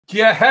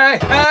Yeah,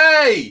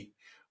 hey!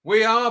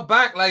 We are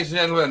back, ladies and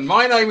gentlemen.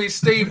 My name is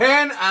Steve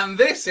Henn, and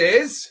this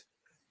is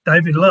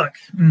David Luck.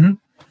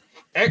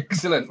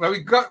 Excellent. Well,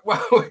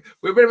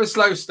 we're a bit of a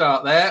slow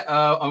start there,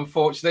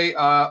 unfortunately.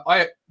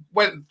 I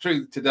went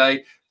through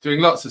today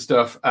doing lots of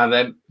stuff, and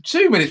then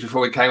 2 minutes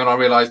before we came on, I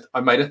realised I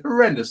made a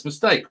horrendous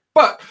mistake.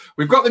 But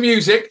we've got the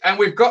music and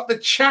we've got the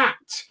chat,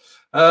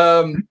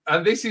 and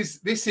this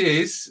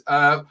is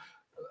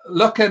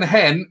Luck and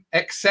Henn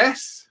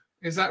excess.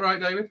 Is that right,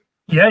 David?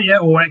 Yeah,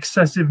 or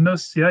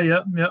excessiveness.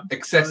 Yeah.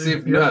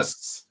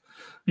 Excessiveness.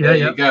 Yeah, there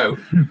you go.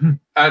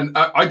 And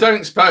I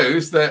don't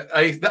suppose that,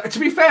 to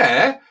be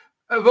fair,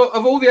 of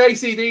all the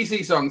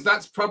AC/DC songs,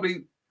 that's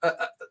probably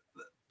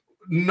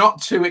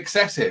not too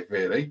excessive,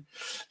 really.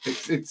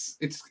 It's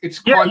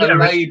quite a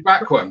laid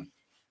back one.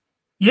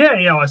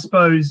 Yeah, I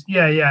suppose.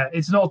 Yeah.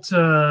 It's not.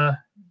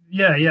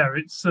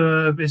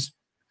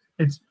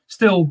 It's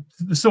still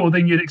the sort of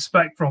thing you'd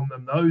expect from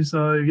them, though.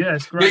 So yeah,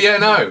 it's great. Yeah,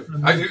 no,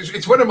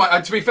 it's one of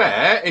my. To be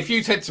fair, if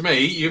you said to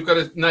me, you've got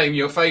to name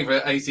your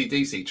favourite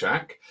AC/DC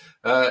track,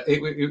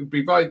 it would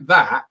be by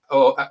that,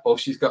 or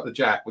She's Got the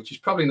Jack, which is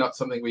probably not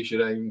something we should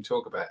even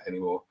talk about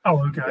anymore. Oh,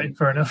 okay,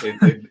 fair enough.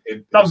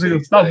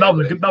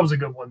 That was a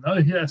good one, though.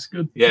 Yes,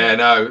 good. Yeah,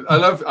 no, I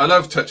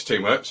love Touch Too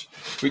Much,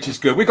 which is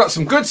good. We've got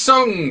some good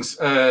songs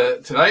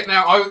tonight.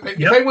 Now,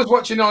 if anyone's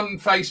watching on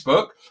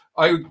Facebook,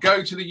 I would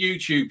go to the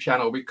YouTube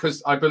channel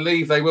because I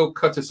believe they will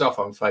cut us off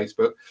on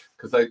Facebook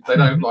because they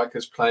don't like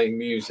us playing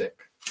music.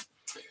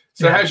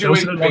 So how's your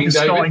week been, David?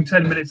 Starting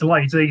 10 minutes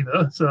late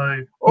either. So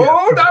no,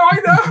 I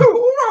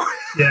know.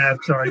 Yeah,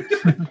 sorry.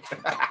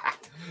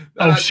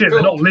 Shit, cool.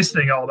 They're not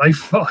listening, are they?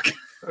 Fuck.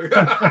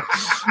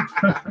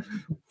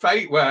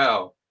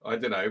 Well, I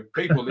don't know.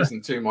 People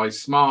listen to my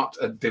smart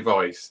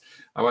device.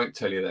 I won't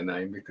tell you their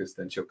name because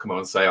then she'll come on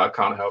and say I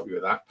can't help you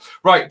with that.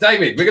 Right,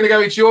 David, we're going to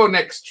go into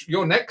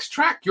your next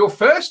track, your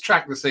first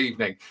track this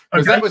evening,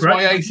 because that was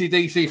my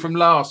AC/DC from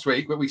last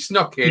week, but we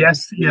snuck in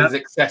his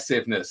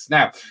excessiveness.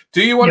 Now,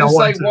 do you want to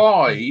say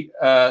why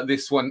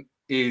this one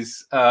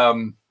is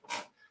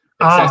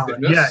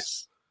excessiveness?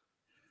 Yes,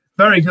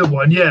 very good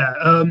one.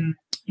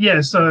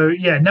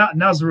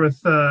 Nazareth,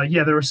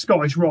 they're a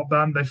Scottish rock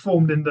band. They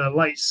formed in the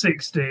late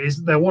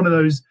 60s. They're one of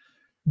those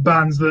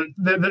bands that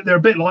they're a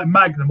bit like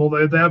Magnum,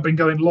 although they have been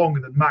going longer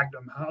than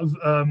Magnum have.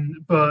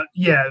 But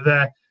yeah,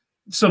 they're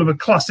sort of a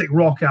classic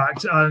rock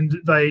act, and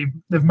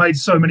they've made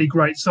so many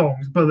great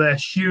songs, but they're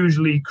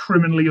hugely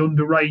criminally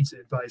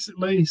underrated,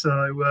 basically.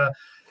 So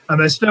and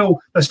they're still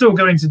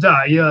going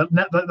today.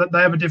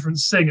 They have a different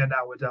singer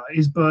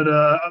nowadays, but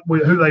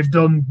who they've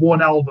done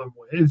one album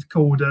with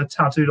called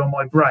 "Tattooed on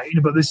My Brain."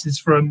 But this is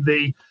from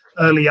the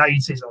early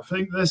 80s, I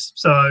think. But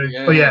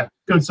yeah,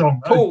 good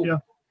song.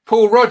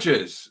 Paul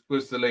Rodgers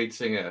was the lead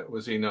singer,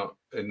 was he not,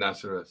 in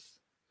Nazareth?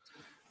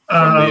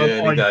 From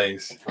the early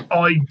days.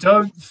 I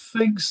don't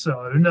think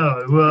so.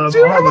 No.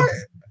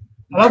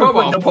 Come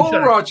on,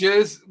 Paul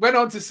Rodgers went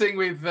on to sing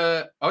with.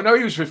 He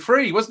was with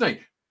Free, wasn't he?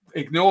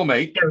 Ignore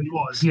Me. Yeah, he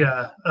was.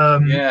 Yeah.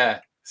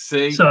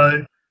 See.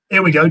 So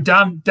here we go.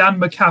 Dan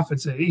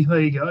McCafferty.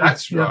 There you go.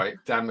 That's right,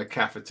 Dan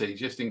McCafferty.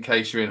 Just in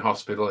case you're in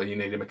hospital and you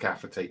need a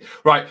McCafferty.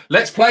 Right.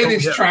 Let's play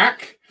this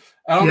track.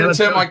 And I'm going to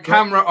turn my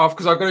camera off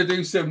because I've got to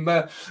do some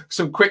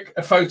quick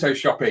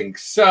photoshopping.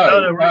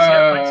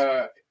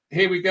 So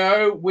here we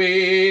go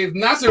with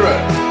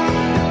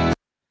Nazareth.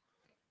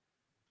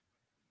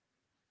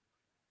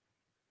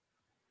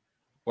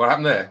 What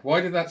happened there? Why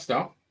did that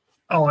stop?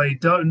 I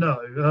don't know.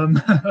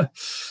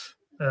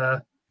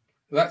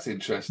 That's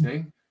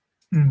interesting.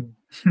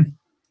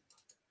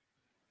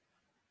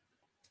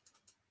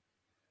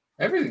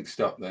 Everything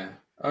stopped there.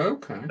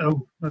 Okay.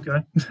 Oh,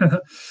 okay.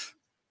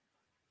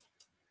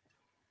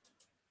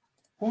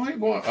 Why?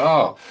 What?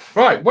 Oh,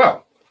 right.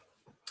 Well,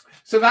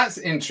 so that's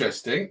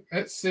interesting.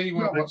 Let's see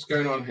what's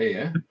going on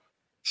here.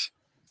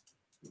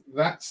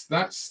 That's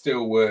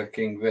still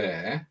working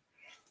there.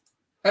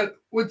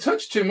 Well,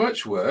 Touch Too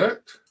Much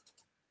worked.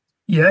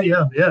 Yeah.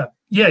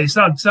 It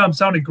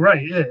sounded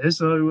great. Yeah.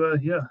 So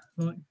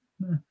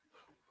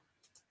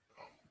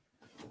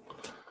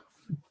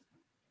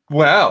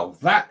Well,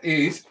 that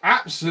is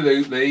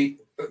absolutely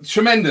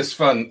tremendous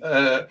fun.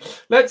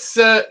 Let's,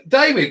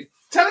 David,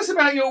 tell us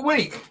about your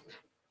week.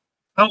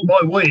 Oh,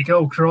 my week.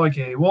 Oh,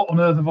 crikey. What on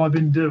earth have I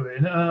been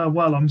doing?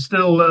 Well, I'm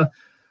still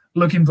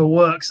looking for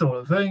work, sort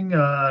of thing.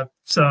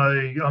 So,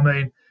 I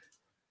mean,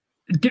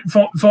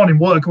 finding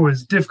work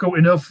was difficult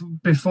enough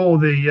before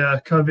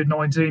the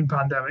COVID-19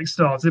 pandemic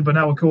started, but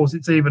now, of course,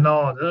 it's even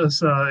harder.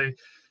 So,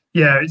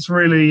 yeah, it's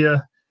really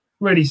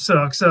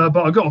sucks. But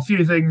I've got a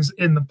few things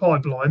in the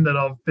pipeline that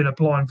I've been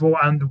applying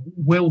for and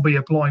will be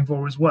applying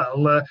for as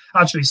well.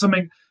 Actually,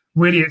 something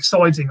really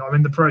exciting I'm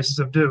in the process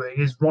of doing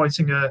is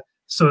writing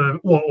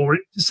or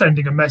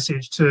sending a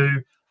message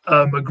to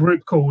a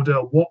group called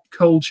What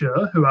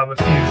Culture, who have a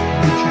few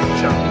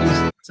YouTube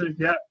channels. So,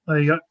 yeah, there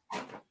you go.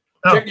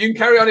 Oh. You can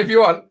carry on if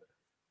you want.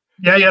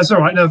 Yeah, it's all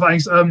right. No,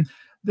 thanks.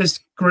 This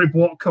group,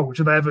 What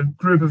Culture, they have a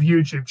group of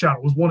YouTube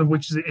channels, one of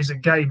which is a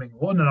gaming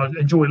one, and I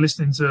enjoy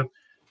listening to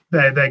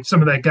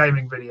some of their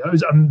gaming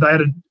videos. And they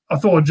had I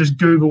thought I'd just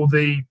Google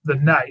the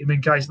name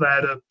in case they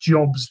had a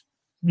jobs,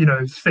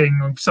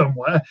 thing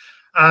somewhere.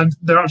 And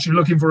they're actually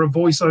looking for a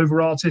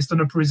voiceover artist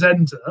and a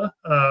presenter.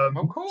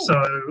 Cool.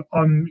 So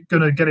I'm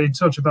going to get in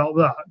touch about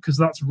that because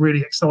that's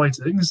really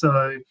exciting.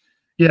 So,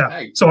 yeah.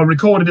 Hey. So I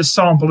recorded a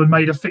sample and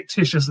made a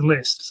fictitious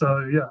list.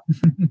 So, yeah.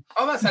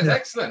 Oh, that sounds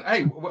excellent.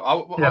 Hey,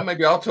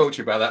 maybe I'll talk to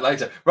you about that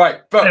later.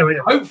 Right. But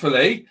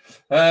hopefully,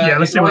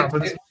 let's see what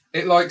happens.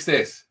 It likes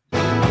this.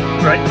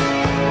 Right.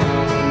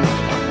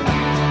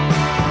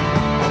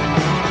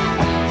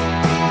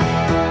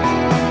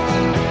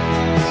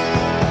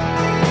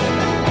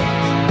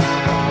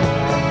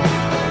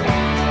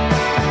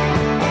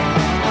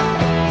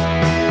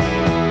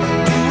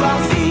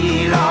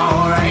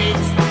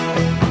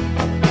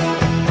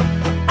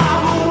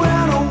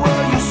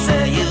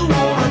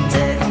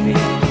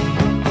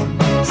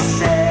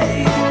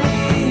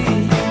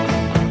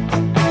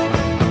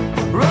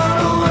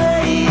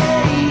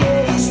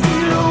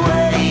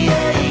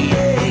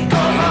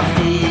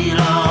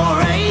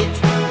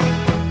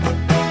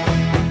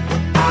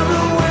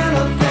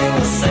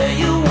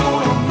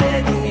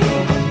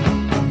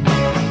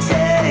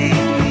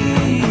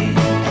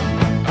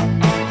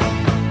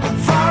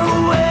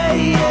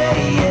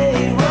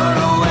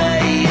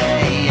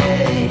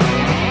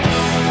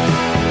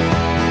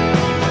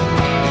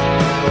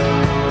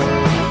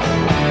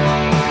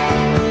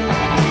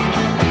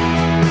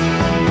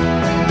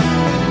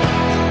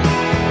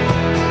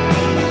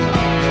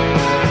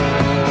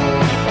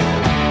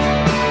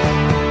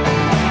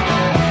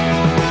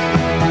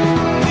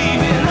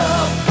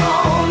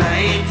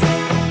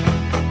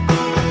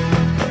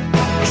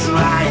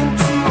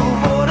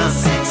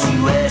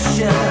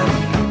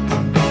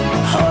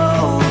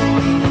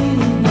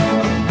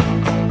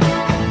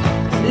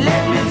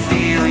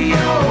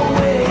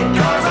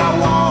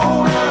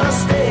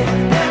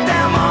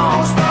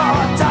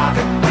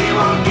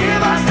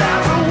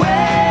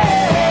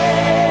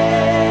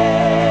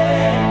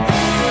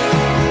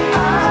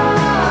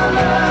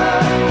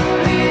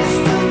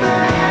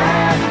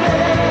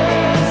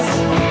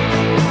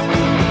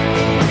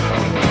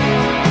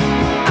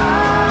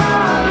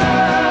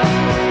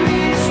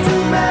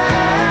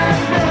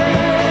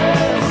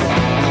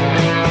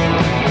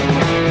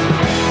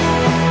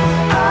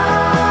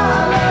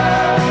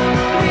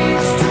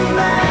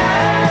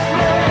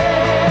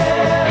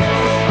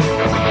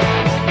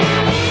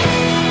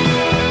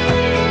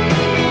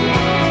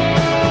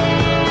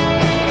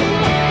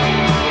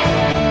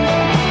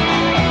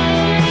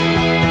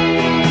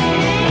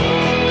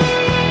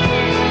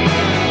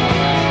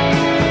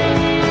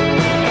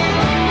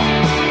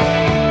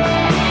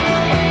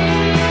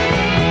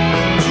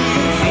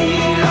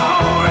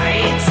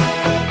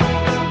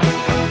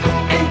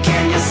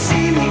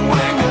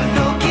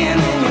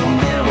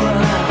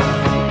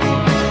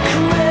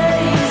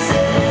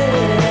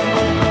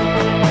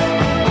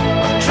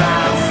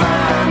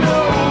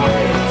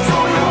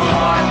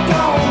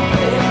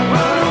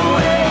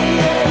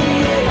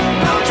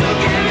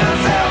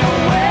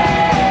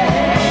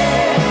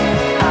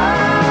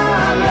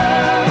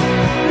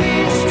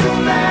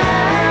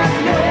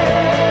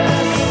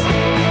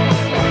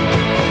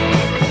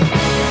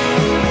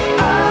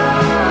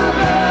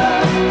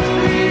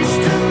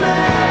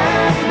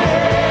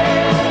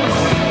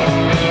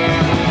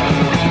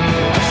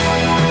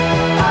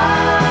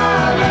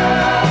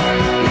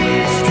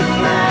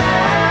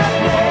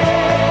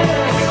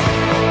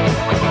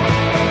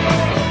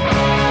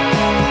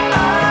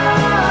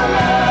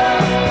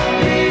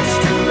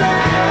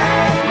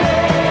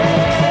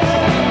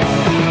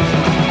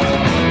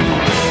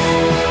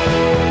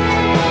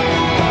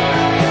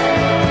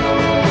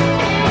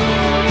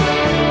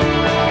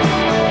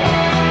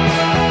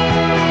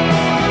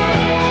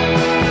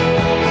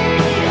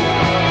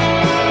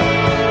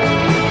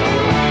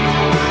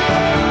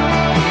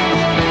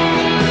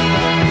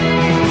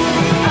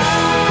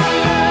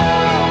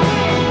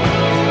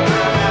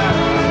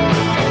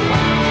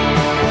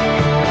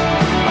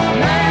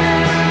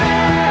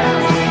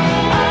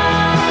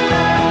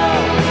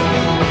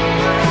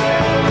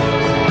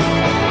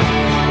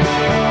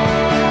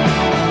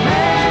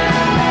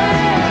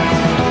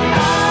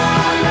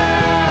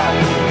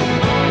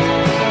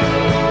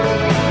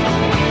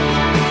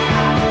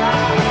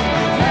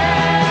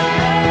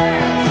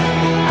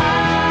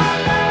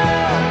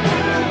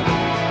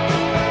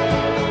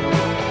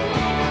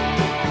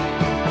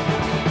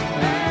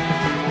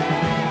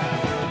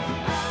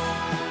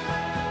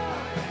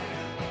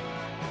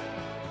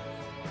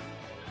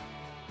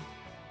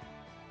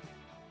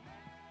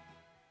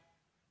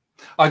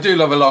 I do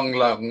love a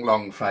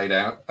long fade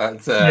out.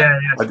 That's, I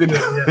did.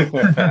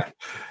 Yeah.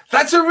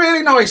 That's a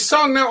really nice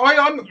song. Now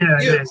I'm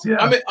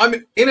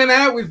in and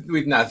out with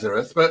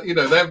Nazareth, but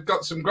they've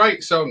got some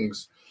great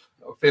songs.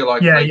 I feel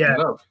like making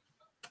love.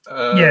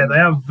 They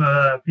have.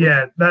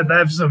 They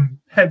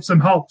have some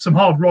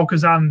hard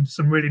rockers and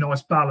some really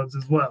nice ballads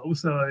as well.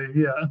 So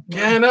yeah.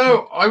 Yeah,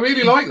 no, I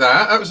really like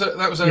that. That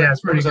was a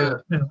it's really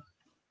good.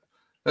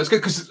 That's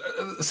good because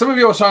some of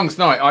your songs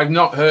tonight I've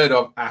not heard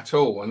of at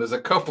all, and there's a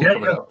couple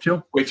coming up,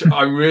 sure. which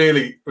I'm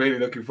really, really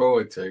looking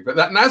forward to. But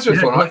that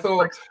Nazareth one,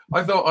 great.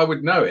 I thought I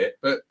would know it,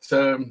 but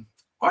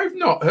I've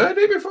not heard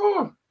it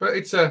before. But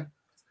it's nice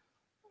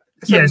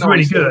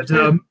really good.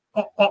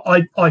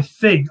 I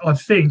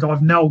think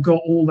I've now got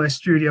all their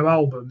studio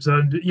albums,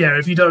 and yeah,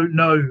 if you don't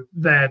know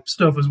their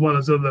stuff as well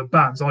as other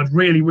bands, I'd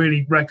really,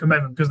 really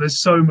recommend them because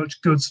there's so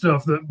much good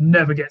stuff that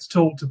never gets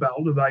talked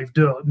about that they've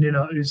done. You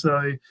know,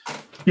 so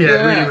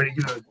really, really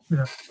good.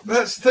 Yeah.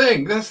 That's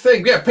the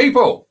thing. Yeah,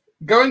 people,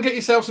 go and get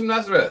yourself some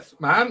Nazareth,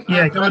 man.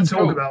 Yeah, go and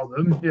talk about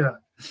them. Yeah.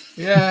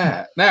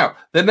 Yeah. Now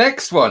the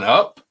next one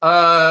up,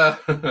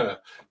 Tiger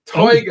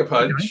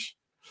Punch,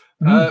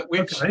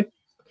 which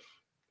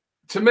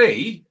to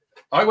me.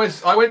 I went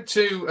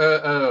to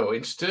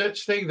in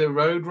Sturchley, the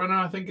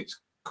Roadrunner, I think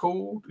it's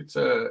called. It's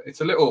a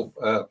little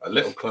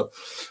club,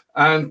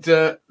 and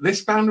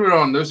this band were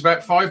on. There was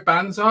about 5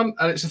 bands on,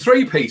 and it's a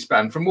 3-piece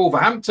band from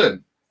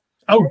Wolverhampton.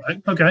 Oh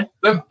right, okay.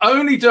 They've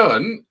only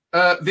done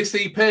this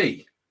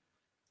EP.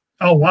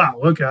 Oh wow,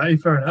 okay,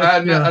 fair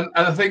enough.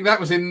 And I think that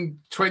was in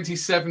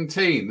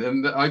 2017,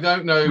 and I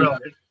don't know. Right.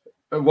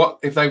 What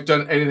if they've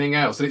done anything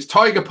else? And it's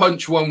Tiger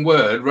Punch, one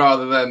word,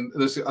 rather than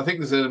I think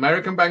there's an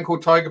American band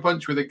called Tiger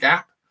Punch with a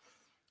gap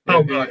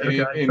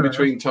in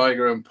between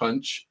Tiger and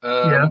Punch.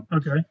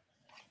 Okay.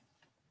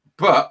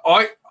 But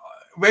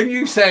when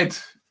you said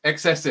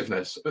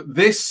excessiveness,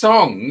 this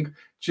song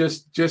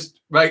just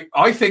like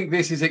I think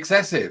this is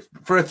excessive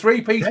for a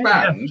 3-piece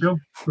band. Yeah, sure.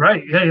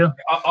 Right, yeah.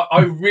 I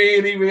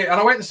really, really, and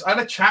I had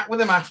a chat with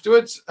them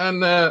afterwards,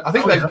 and I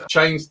think they've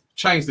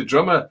changed the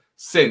drummer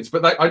since,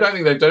 but I don't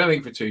think they've done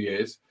anything for 2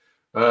 years.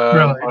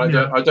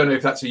 I don't know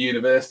if that's a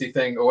university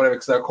thing or whatever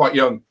because they're quite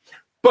young.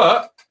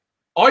 But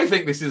I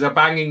think this is a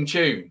banging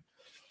tune.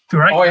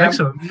 Great,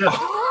 excellent. Yeah.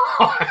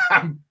 I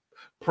am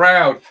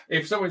proud.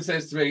 If someone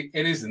says to me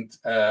it isn't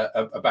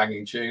a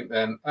banging tune,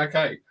 then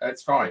okay,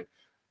 that's fine.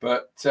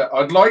 But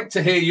I'd like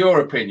to hear your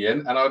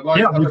opinion, and I'd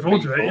like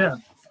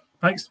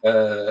thanks.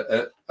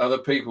 Other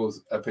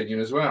people's opinion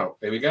as well.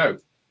 Here we go.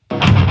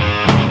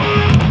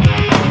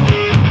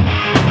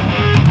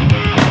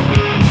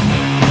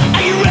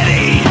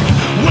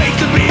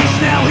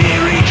 Now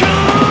here he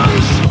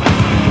comes.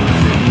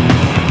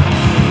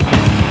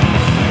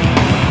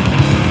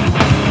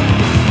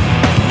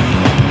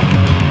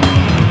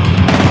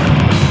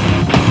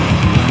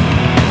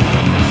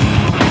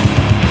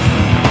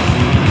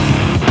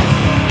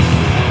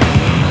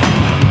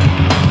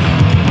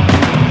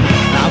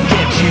 I'll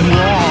get you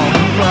all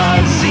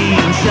fuzzy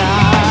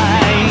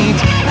inside.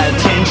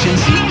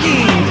 Attention.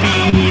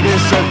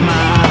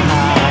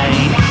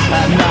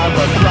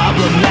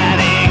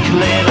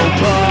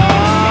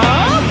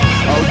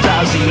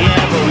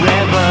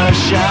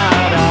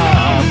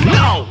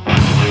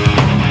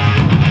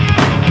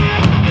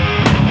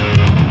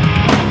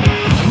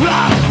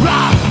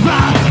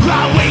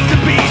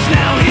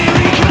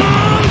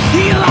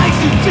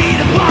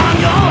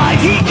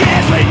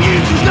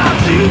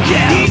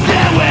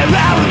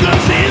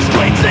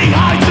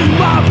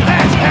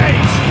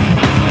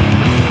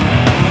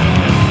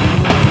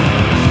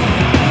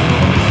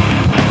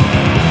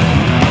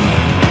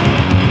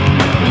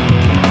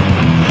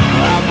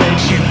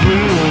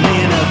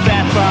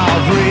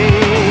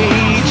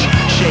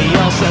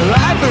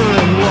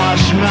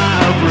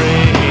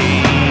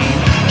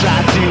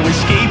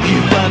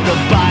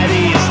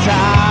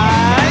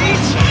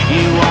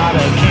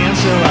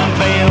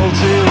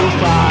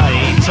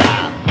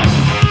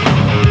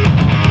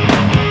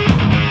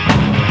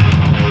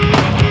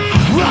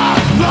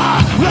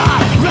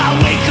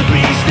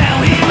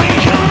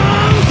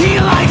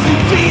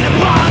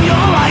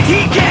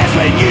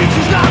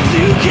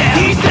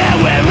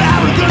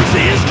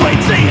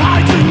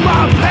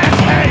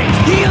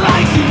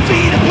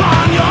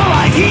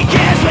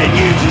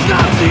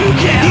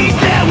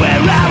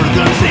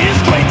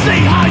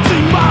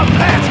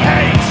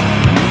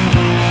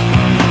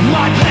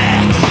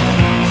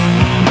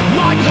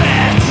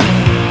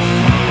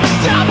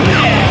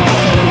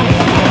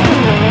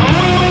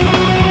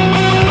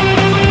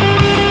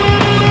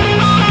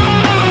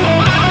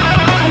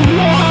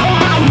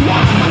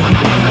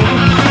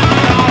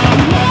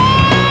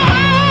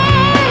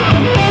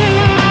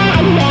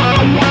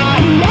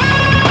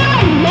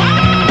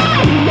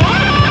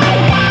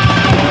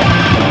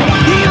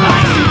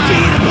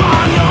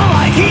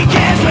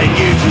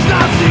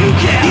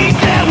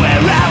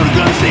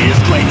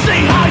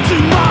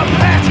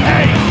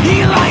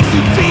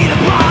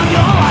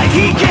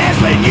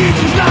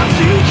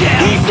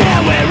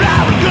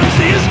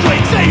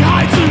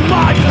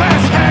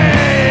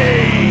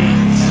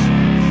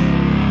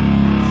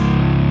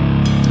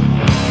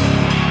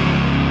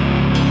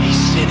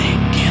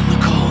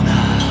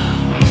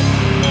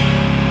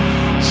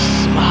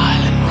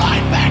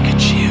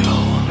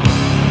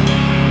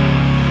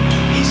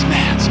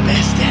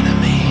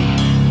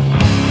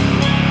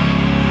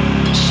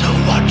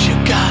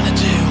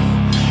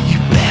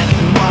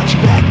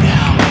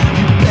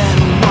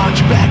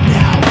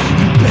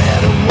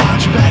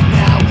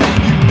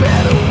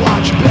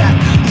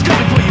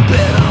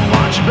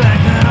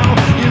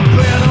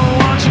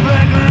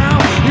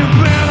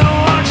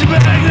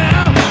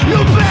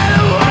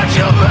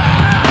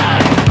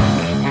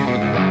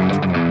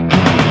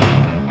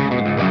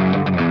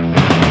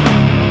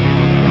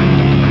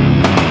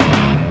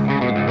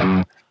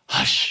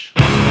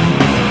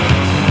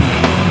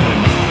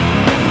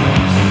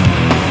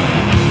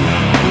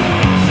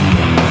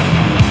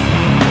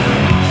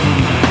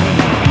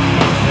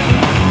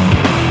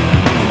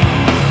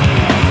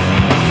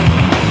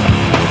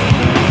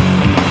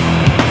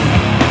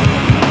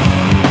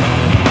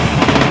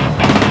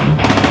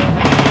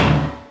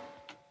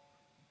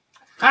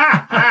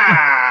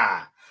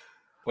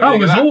 That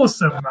was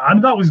awesome,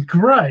 man. That was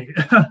great.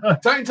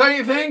 Don't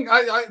you think?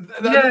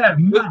 Yeah,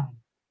 man.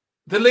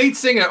 The lead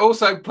singer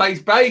also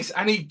plays bass,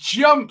 and he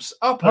jumps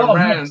up and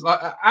around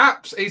like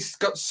apps. He's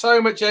got so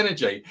much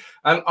energy,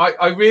 and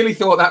I really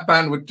thought that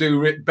band would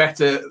do it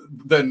better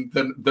than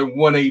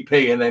one EP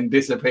and then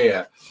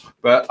disappear.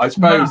 But I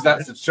suppose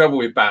that's the trouble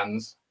with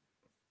bands.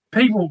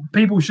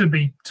 People should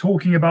be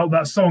talking about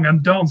that song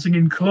and dancing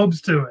in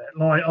clubs to it.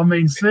 Like, I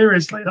mean,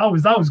 seriously,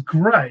 that was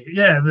great.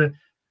 Yeah,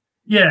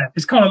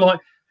 it's kind of like.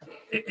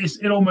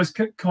 It almost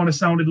kind of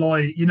sounded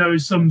like, you know,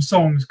 some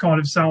songs kind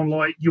of sound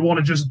like you want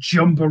to just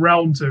jump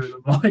around to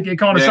them. Like, it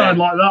kind of sounded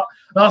like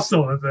that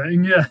sort of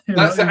thing. Yeah.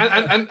 That's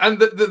and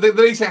the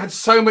lead singer had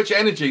so much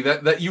energy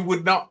that you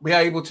would not be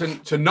able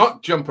to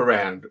not jump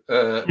around.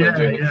 If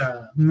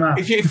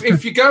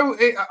you go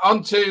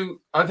onto,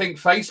 I think,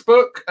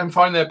 Facebook and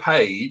find their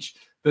page,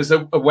 there's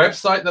a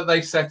website that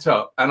they set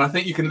up, and I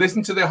think you can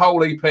listen to the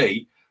whole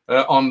EP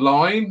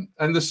online,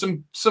 and there's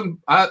some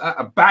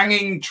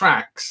banging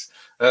tracks.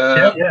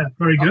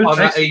 Very good on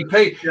that EP.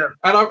 Yeah.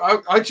 And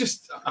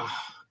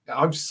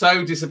I'm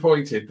so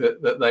disappointed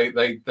that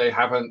they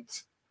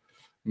haven't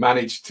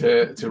managed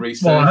to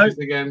resurface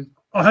again.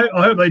 I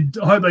hope they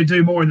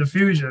do more in the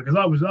future,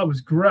 because that was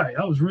great.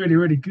 That was really,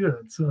 really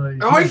good. So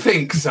I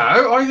think so.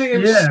 I think it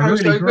was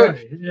so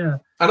great. Good. Yeah.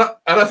 And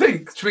I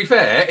think, to be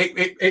fair,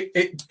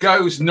 it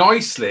goes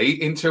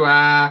nicely into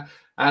our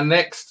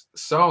next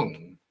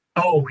song.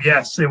 Oh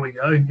yes, here we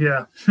go.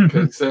 Yeah,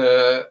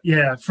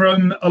 yeah,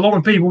 from a lot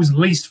of people's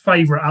least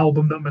favorite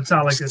album that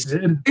Metallica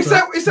did. Is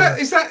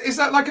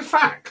that like a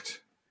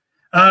fact?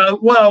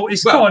 Well,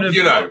 kind of,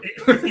 you know,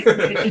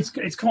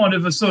 it's kind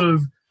of a sort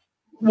of,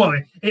 well,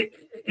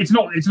 it's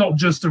not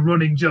just a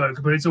running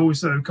joke, but it's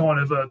also kind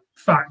of a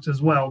fact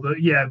as well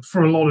that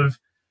for a lot of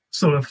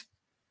sort of,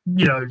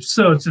 you know,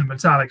 certain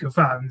Metallica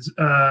fans,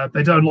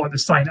 they don't like the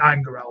Saint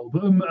Anger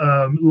album.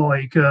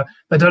 They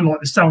don't like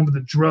the sound of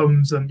the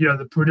drums and, you know,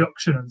 the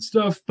production and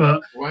stuff.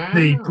 But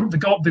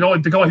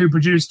the guy who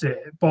produced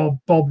it,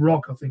 Bob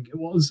Rock, I think it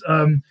was,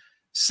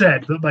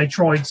 said that they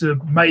tried to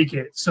make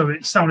it so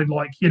it sounded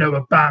like, you know,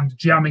 a band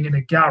jamming in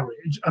a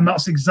garage, and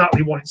that's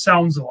exactly what it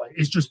sounds like.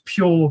 It's just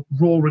pure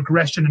raw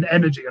aggression and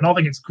energy, and I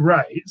think it's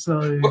great.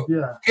 So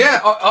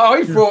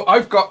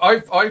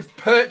I've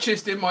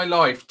purchased in my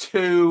life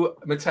 2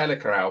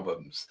 Metallica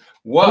albums.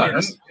 One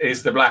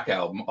is the Black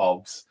Album,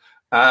 OBS,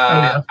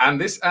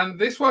 and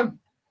this one.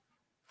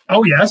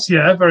 Oh yes,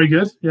 yeah, very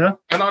good, yeah.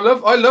 And I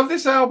love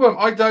this album.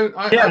 I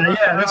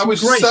was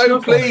so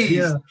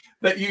pleased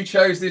that you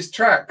chose this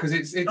track, because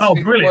it's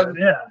brilliant.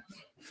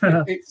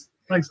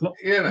 Thanks a lot.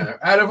 You know,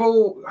 out of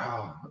all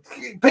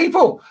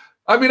people,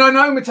 I mean, I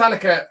know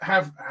Metallica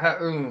have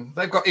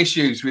they've got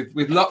issues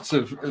with lots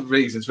of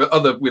reasons with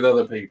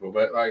other people,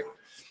 but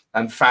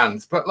and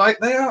fans, but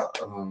they are.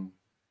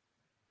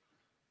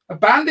 A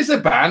band is a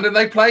band, and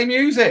they play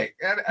music.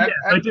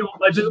 They do.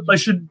 They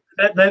should.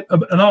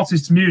 An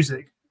artist's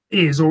music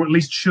is, or at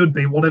least should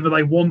be, whatever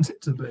they want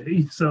it to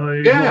be. So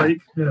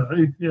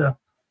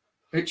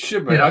it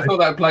should be. I thought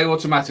that would play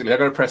automatically. I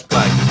got to press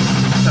play.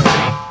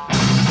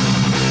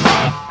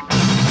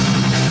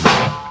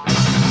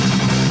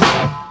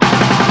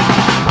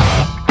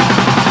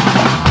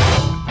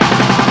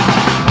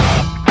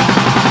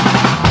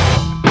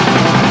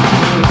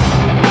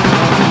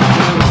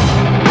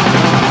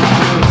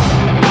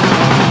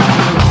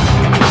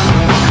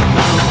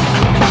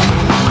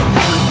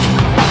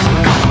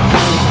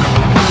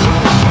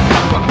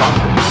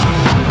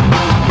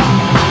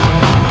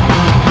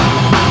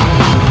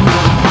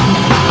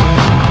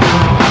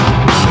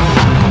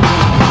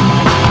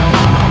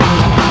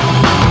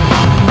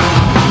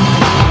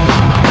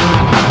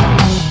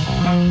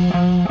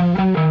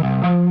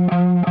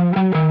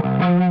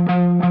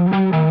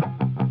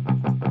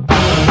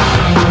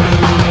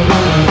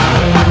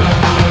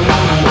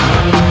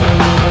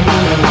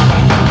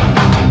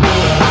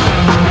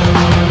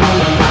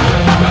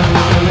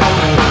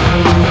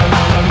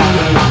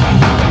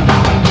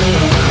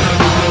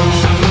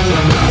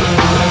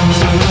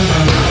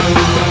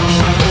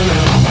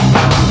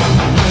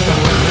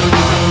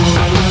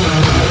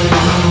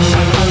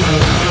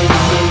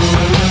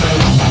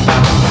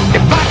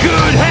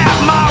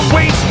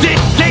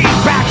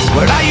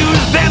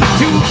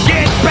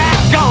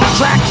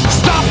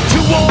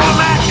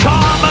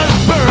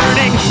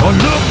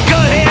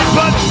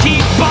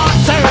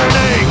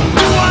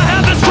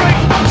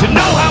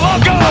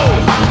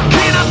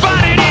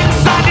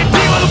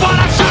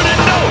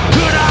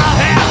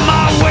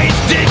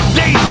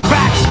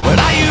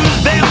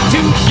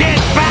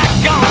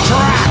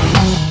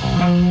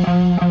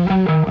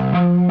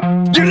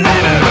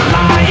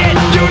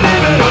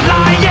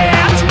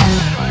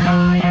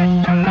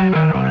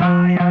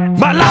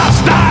 My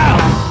lifestyle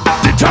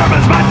determines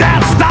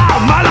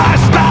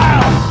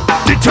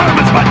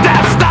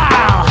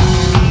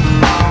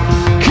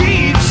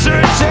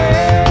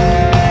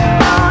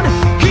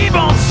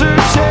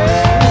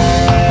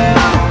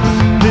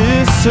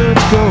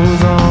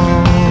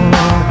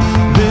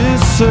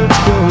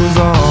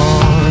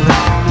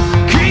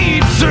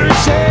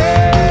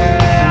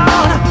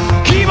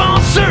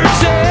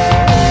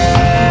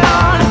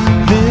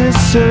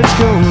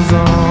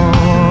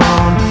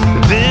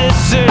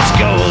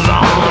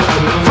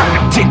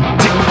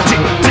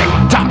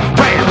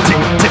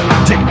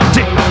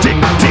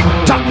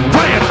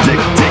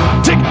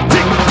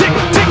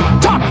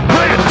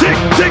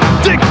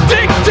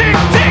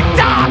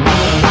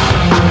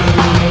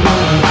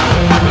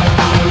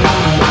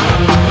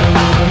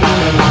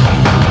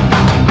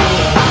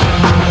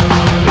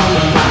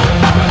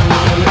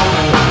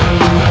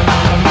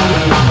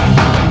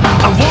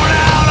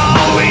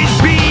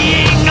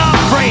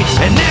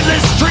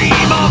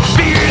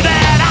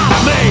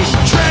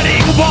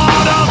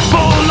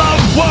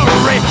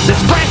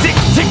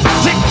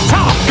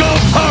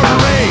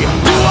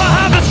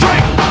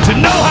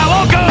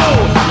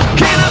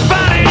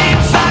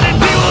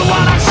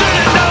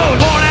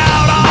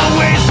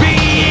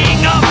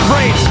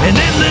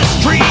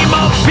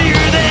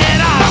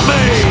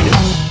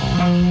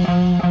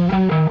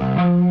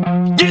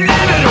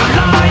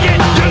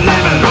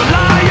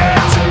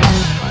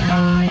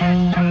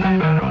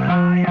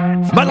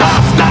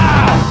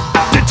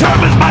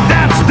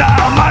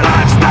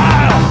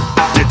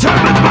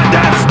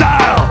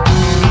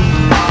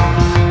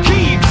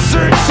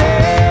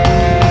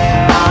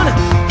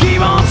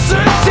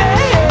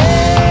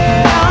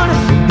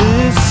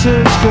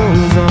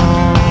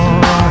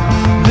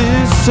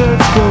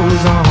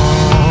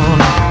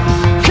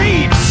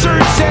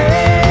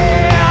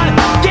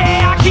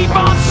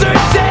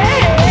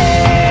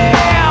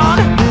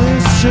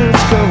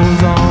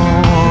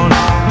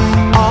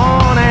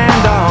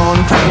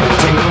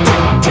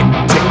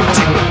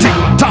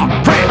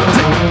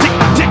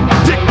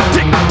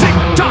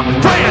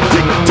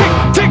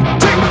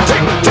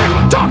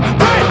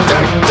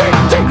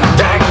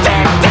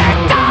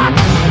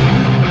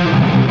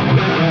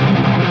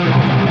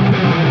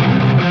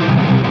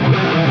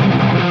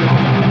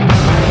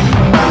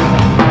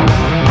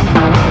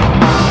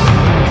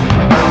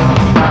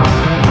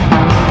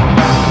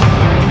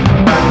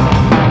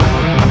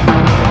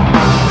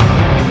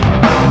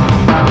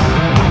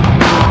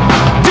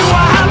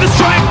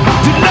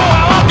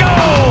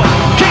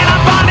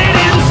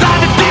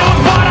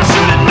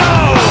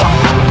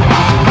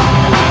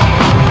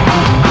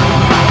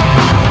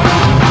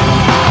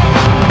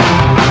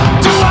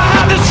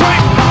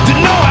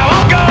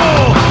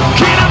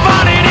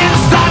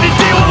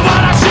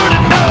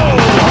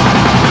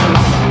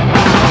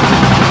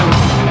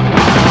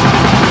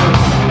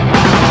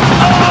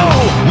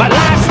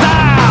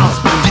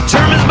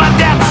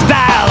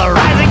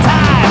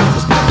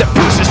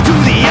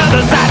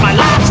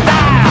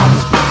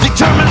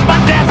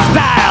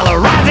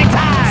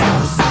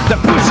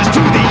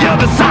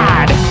other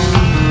side.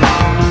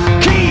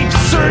 Keep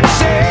searching,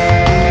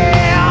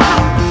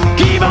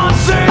 keep on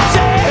searching.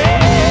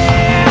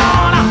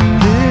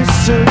 This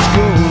search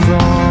goes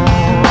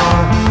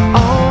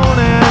on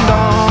and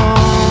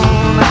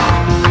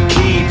on.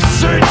 Keep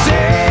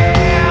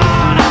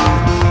searching,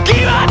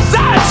 keep on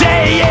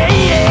searching.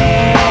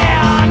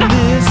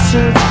 This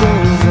search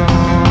goes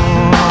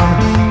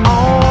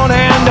on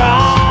and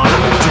on.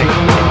 Tick,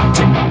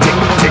 tick, tick,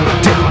 tick, tick,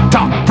 tick,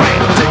 tock, tick,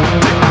 tick,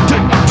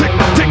 tick, tick,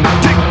 tick,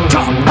 tick,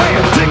 tock, tick,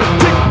 tick,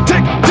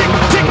 tick, tick,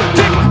 tick,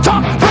 tick,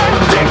 tock, tick,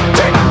 tick,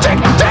 tick, tick,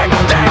 tick,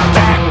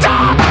 tick,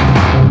 tock.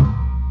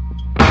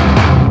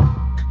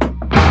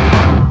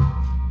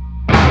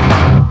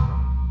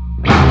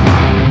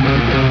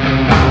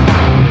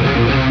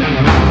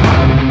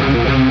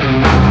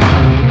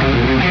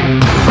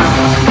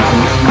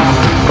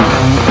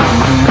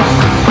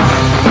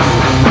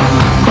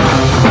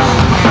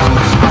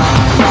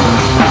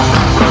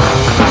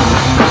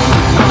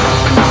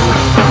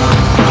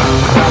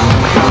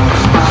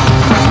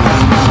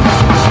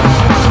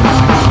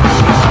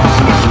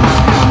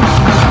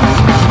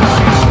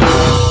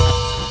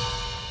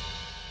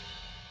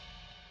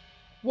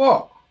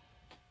 What?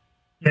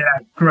 Yeah,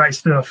 great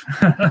stuff.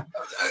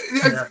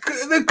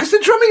 Because the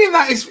drumming in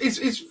that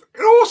is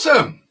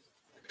awesome.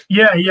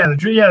 Yeah,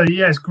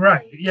 it's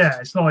great. Yeah,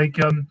 it's like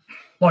I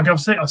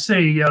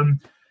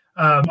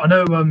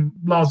know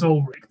Lars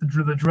Ulrich,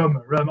 the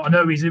drummer. I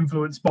know he's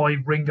influenced by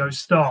Ringo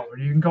Starr,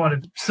 and you can kind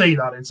of see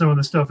that in some of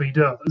the stuff he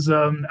does.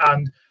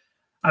 And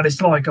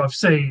it's like I've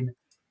seen,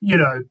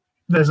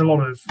 there's a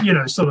lot of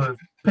sort of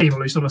people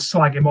who sort of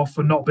slag him off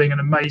for not being an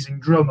amazing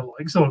drummer,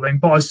 like sort of thing.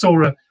 But I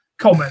saw a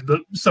comment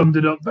that summed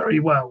it up very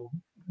well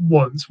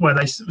once,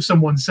 where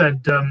someone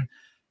said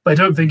they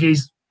don't think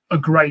he's a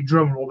great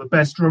drummer or the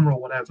best drummer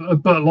or whatever,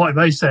 but like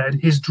they said,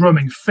 his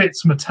drumming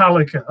fits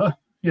Metallica,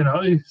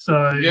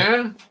 so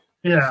yeah,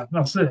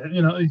 that's it,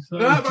 so,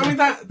 No, I mean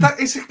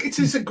it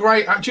is a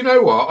great. Do you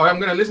know what? I'm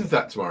going to listen to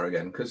that tomorrow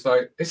again, because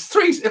it's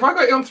 3. If I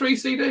got it on 3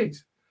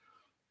 CDs,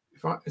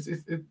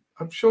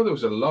 I'm sure there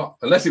was a lot,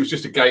 unless it was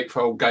just a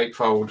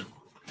gatefold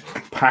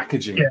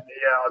packaging. Yeah,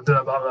 I don't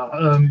know about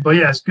that. But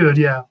yeah, it's good.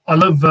 Yeah, I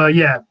love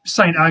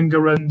Saint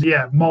Anger and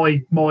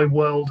My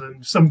World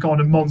and Some Kind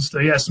of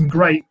Monster. Yeah, some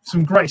great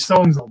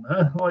songs on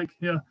there.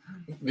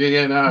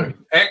 No,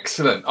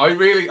 excellent.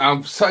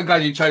 I'm so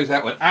glad you chose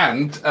that one.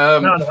 And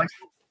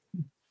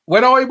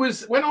when I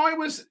was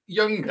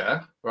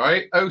younger,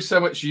 right? Oh, so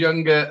much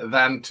younger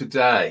than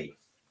today.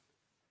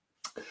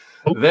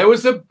 Oh. There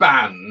was a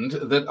band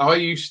that I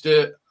used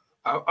to.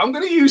 I'm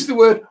going to use the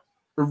word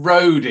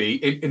roadie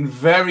in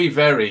very,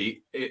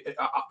 very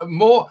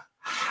more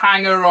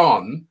hanger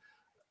on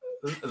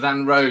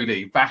than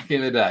roadie back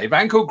in the day. A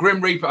band called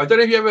Grim Reaper. I don't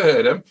know if you ever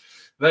heard them.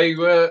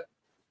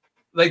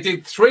 They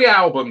did 3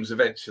 albums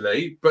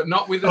eventually, but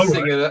not with a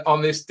singer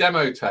on this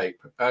demo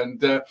tape.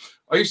 And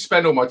I used to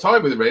spend all my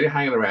time with them, really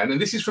hanging around. And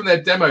this is from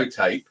their demo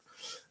tape.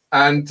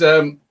 And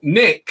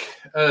Nick,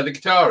 the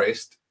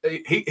guitarist,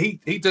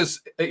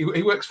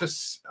 he works for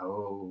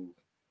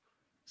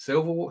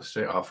Silverwater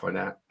Street. I'll find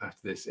out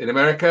after this. In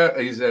America,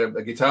 he's a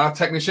guitar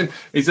technician.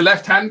 He's a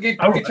left-handed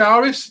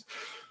guitarist.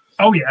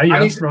 Oh yeah,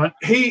 and right.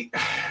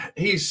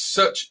 He's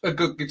such a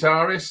good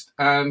guitarist,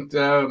 and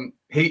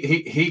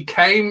he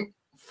came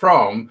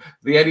from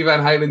the Eddie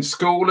Van Halen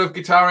school of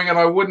guitaring, and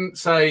I wouldn't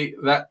say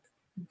that.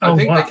 I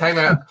think they came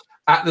out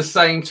at the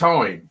same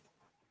time.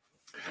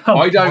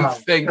 I don't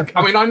think.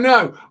 I mean, I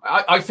know.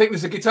 I think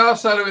there's a guitar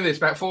solo in this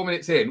about 4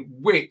 minutes in,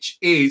 which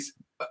is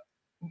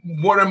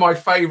one of my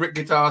favorite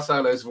guitar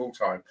solos of all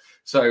time.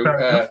 So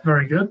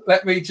very good.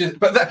 Let me just.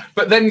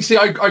 But then you see,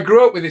 I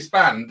grew up with this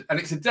band, and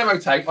it's a demo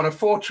tape on a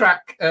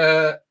 4-track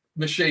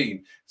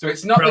machine. So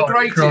it's not the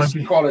greatest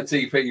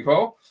quality,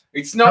 people.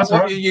 It's not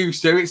what you're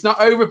used to. It's not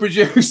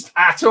overproduced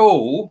at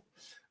all.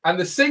 And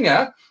the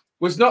singer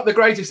was not the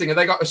greatest singer.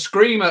 They got a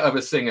screamer of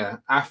a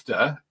singer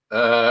after,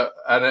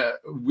 and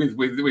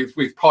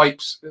with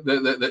pipes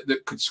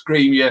that could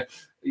scream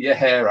your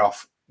hair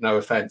off. No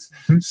offense.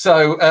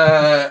 So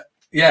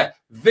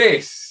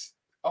this,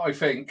 I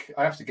think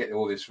I have to get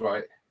all this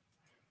right.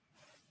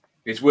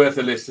 It's worth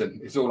a listen.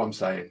 It's all I'm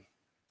saying.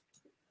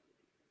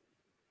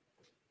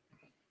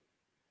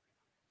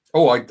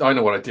 Oh, I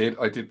know what I did.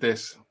 I did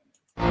this.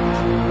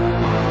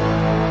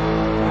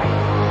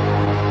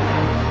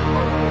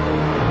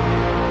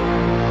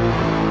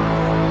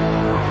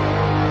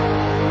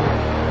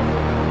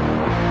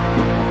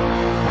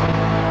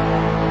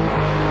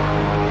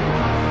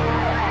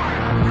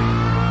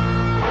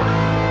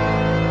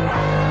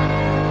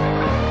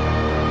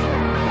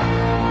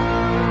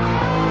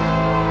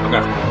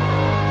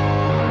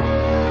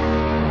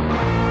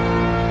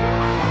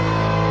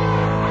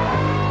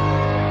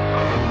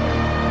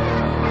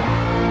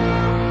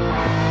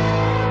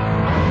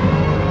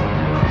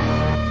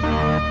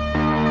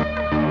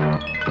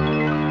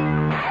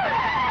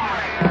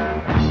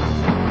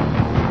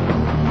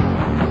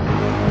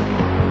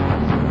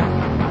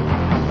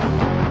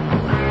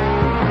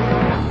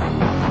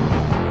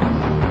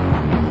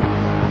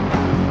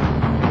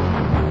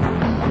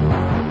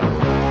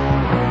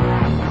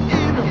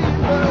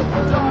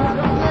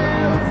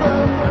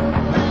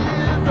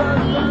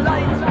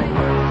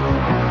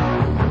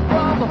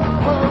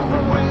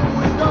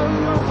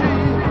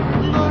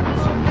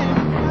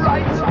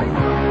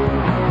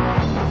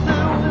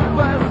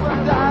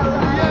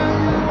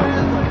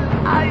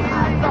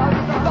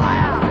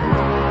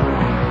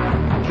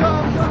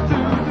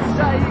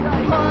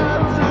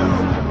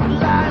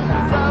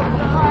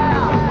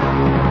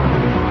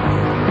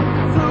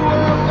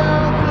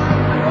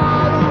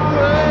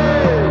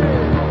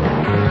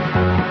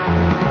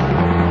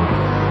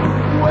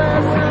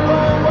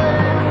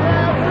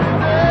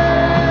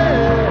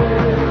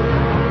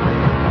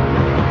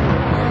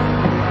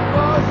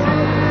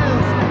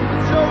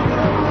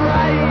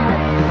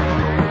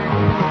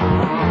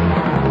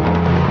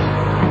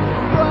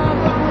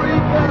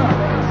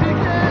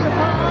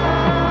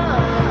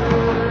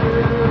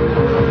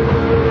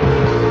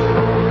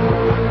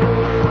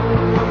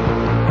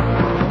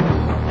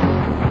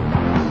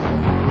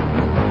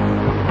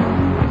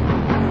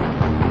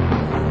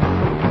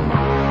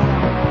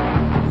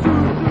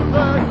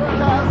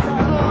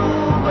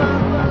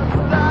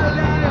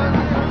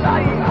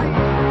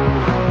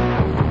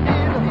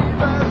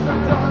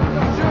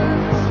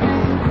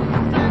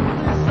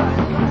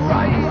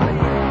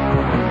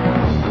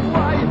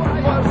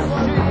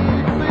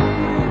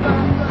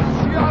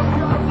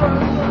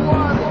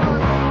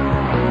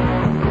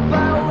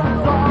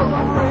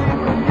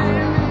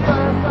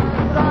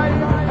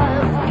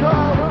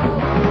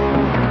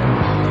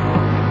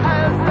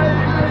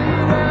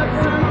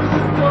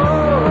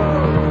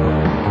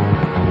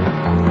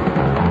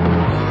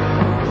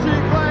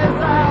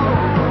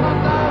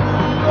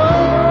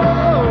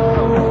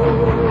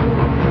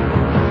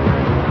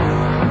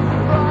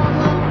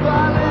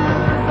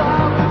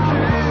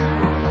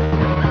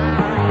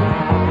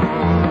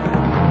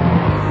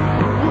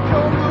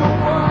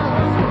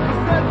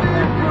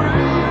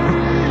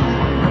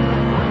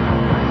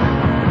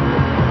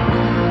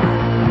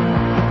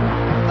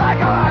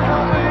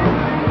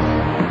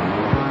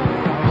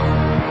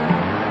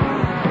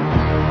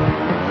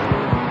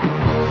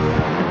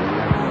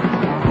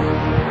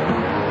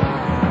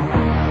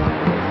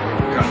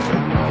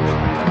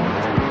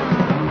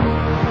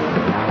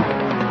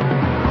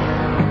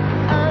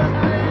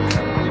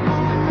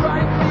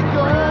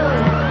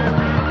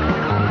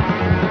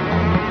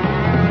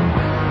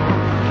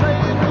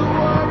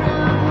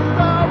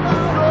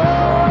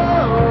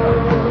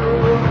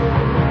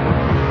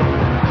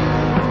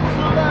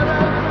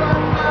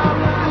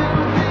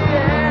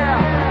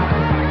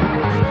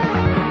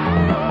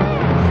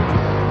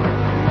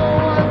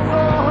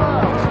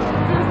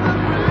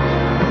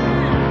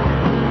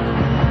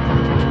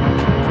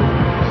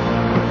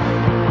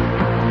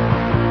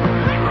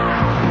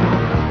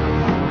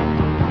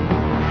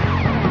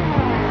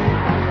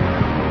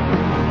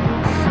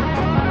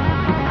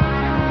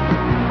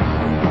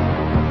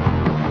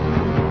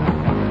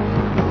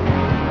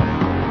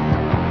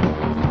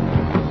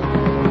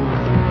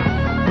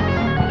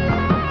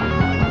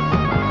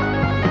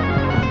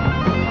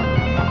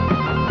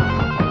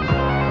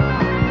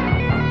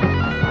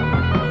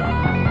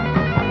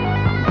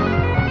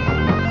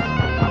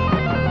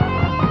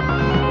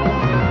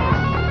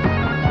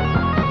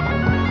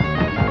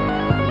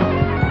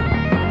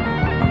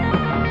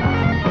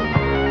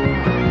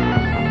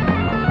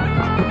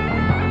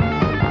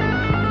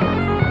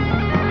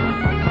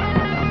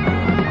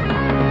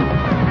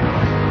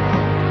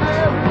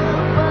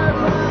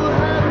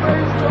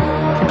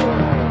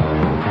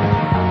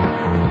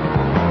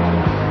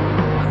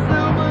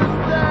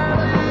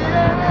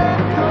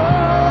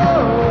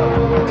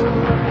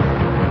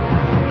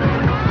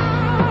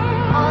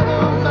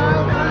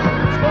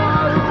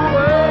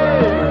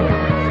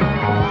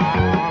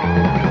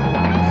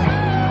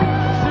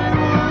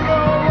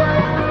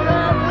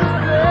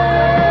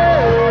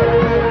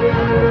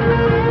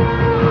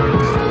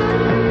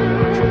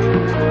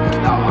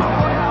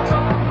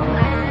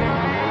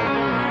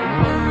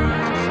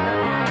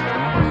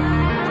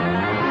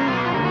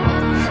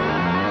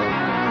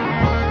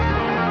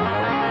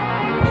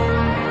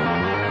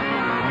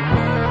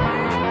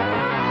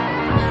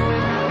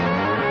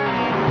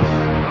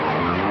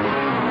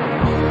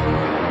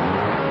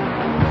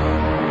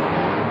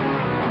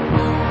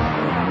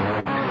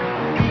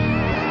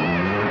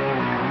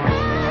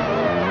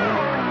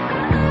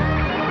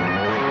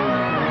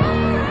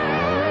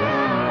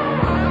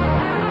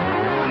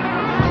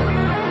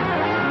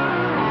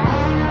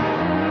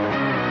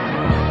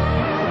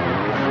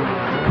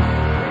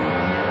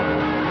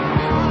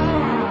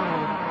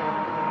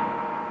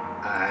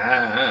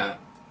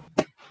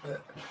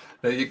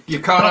 You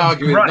can't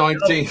argue with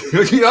 19.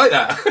 You like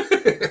that?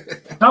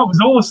 That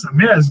was awesome.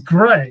 Yeah, it's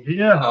great.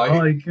 Yeah,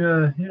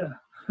 yeah.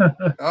 Oh,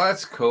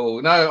 that's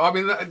cool. No, I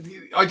mean,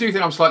 I do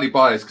think I'm slightly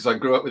biased because I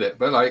grew up with it.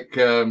 But like,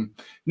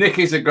 Nick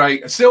is a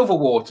great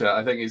Silverwater.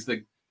 I think is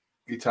the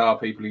guitar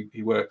people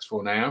he works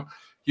for now.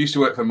 Used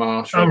to work for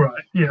Marshall. Oh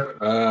right, yeah.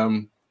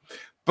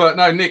 But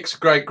no, Nick's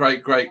great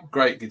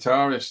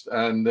guitarist,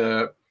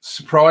 and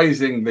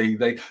surprisingly,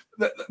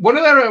 one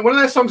of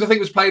their songs I think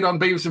was played on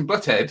Beavis and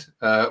Butthead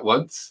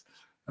once.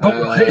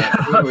 Yeah, I think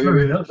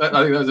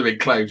that was a big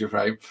claim to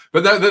fame.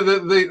 But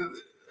the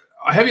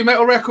Heavy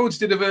Metal Records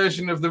did a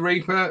version of the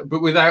Reaper,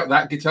 but without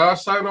that guitar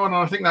solo, and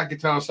I think that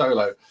guitar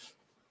solo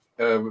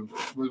was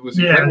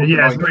really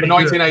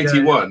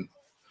 1981.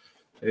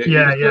 Good.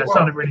 It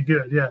sounded really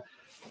good.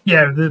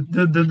 Yeah,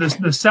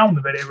 the sound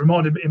of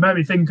it made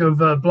me think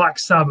of Black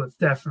Sabbath,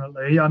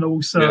 definitely, and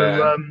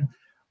also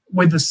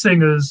with the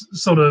singer's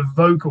sort of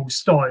vocal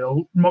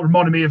style,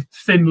 reminded me of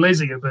Thin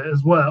Lizzy a bit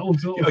as well.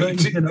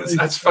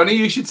 That's funny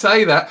you should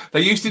say that.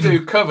 They used to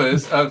do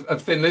covers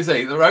of Thin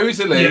Lizzy. The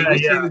Rosalie,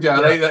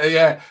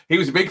 he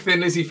was a big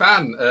Thin Lizzy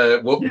fan.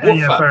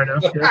 Fair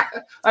enough. Yeah.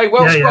 Hey,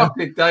 well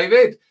spotted,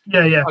 David.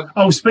 Yeah.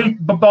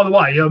 But by the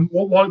way,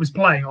 while it was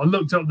playing, I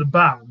looked up the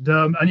band,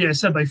 and it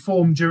said they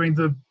formed during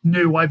the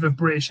new wave of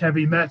British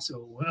heavy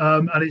metal,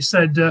 and it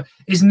said,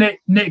 "Is Nick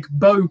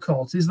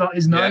Bocott? Is that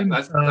his name?"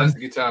 Yeah, that's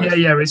the guitarist.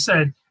 Yeah.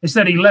 It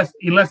said he left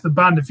the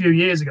band a few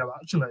years ago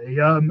actually,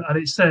 and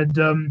it said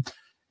they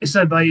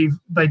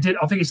did.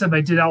 I think it said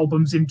they did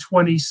albums in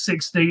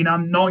 2016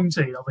 and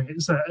 19. I think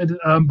it said,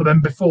 but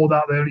then before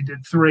that they only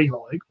did 3.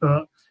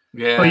 So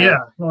it's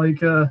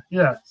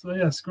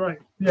great.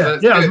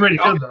 It was really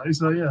good though.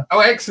 So yeah. Oh,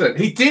 excellent.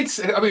 He did.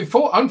 I mean,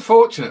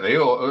 unfortunately,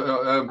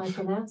 I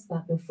pronounced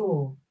that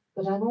before,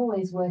 but I'm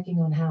always working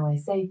on how I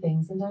say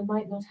things, and I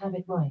might not have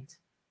it right.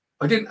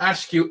 I didn't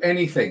ask you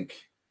anything,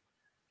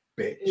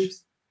 bitch.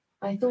 Oops.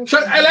 I thought.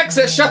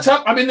 Alexa, shut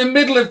up! I'm in the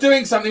middle of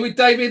doing something with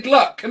David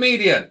Luck,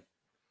 comedian.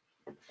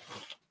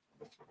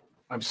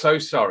 I'm so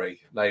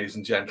sorry, ladies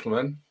and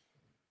gentlemen.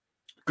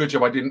 Good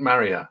job I didn't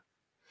marry her.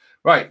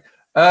 Right.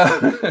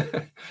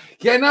 The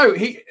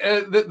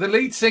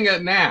lead singer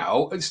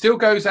now still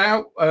goes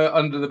out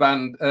under the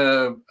band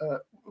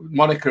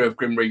moniker of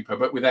Grim Reaper,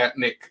 but without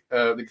Nick,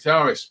 the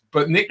guitarist.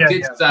 But Nick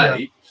did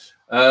say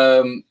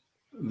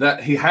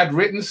that he had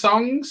written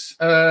songs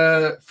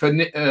for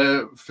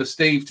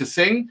Steve to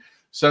sing.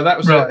 So that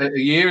was a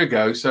year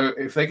ago. So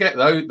if they get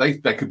those,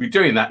 they could be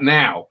doing that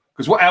now.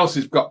 Because what else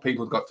has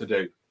people got to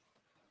do?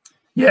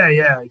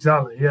 Yeah,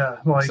 exactly.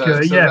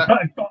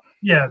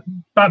 Yeah,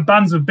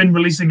 bands have been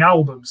releasing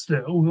albums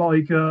still. So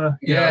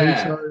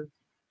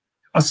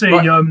I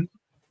see.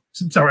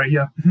 Sorry,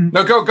 yeah.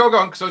 No, go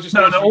on. Because I was just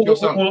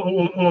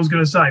all I was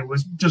going to say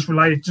was just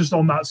related, just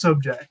on that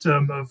subject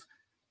of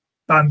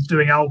bands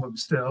doing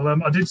albums still.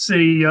 I did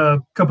see a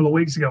couple of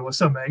weeks ago or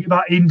something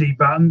that indie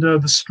band,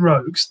 The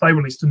Strokes. They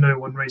released a new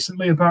one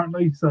recently,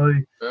 apparently. So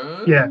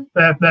they're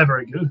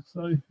very good.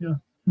 So yeah.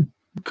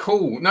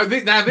 Cool. No,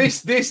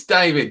 this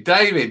David.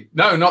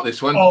 No, not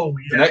this one. Oh,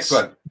 yes. The next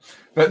one.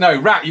 But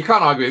no, Rat. You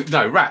can't argue.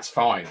 No, Rat's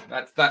fine.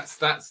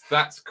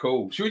 That's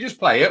cool. Should we just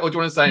play it, or do you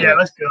want to say? Yeah,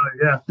 let's go.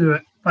 Yeah, do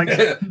it. Thanks.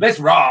 Let's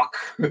rock.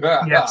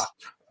 Yes.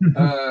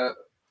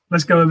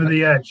 Let's go over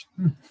the edge.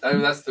 Oh,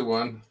 that's the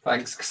one.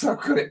 Thanks, because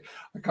I've got it.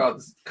 I can't.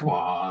 Come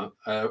on.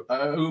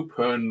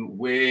 Open.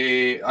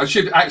 I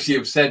should actually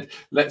have said,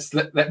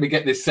 let me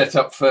get this set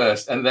up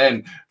first, and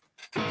then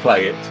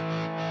play it.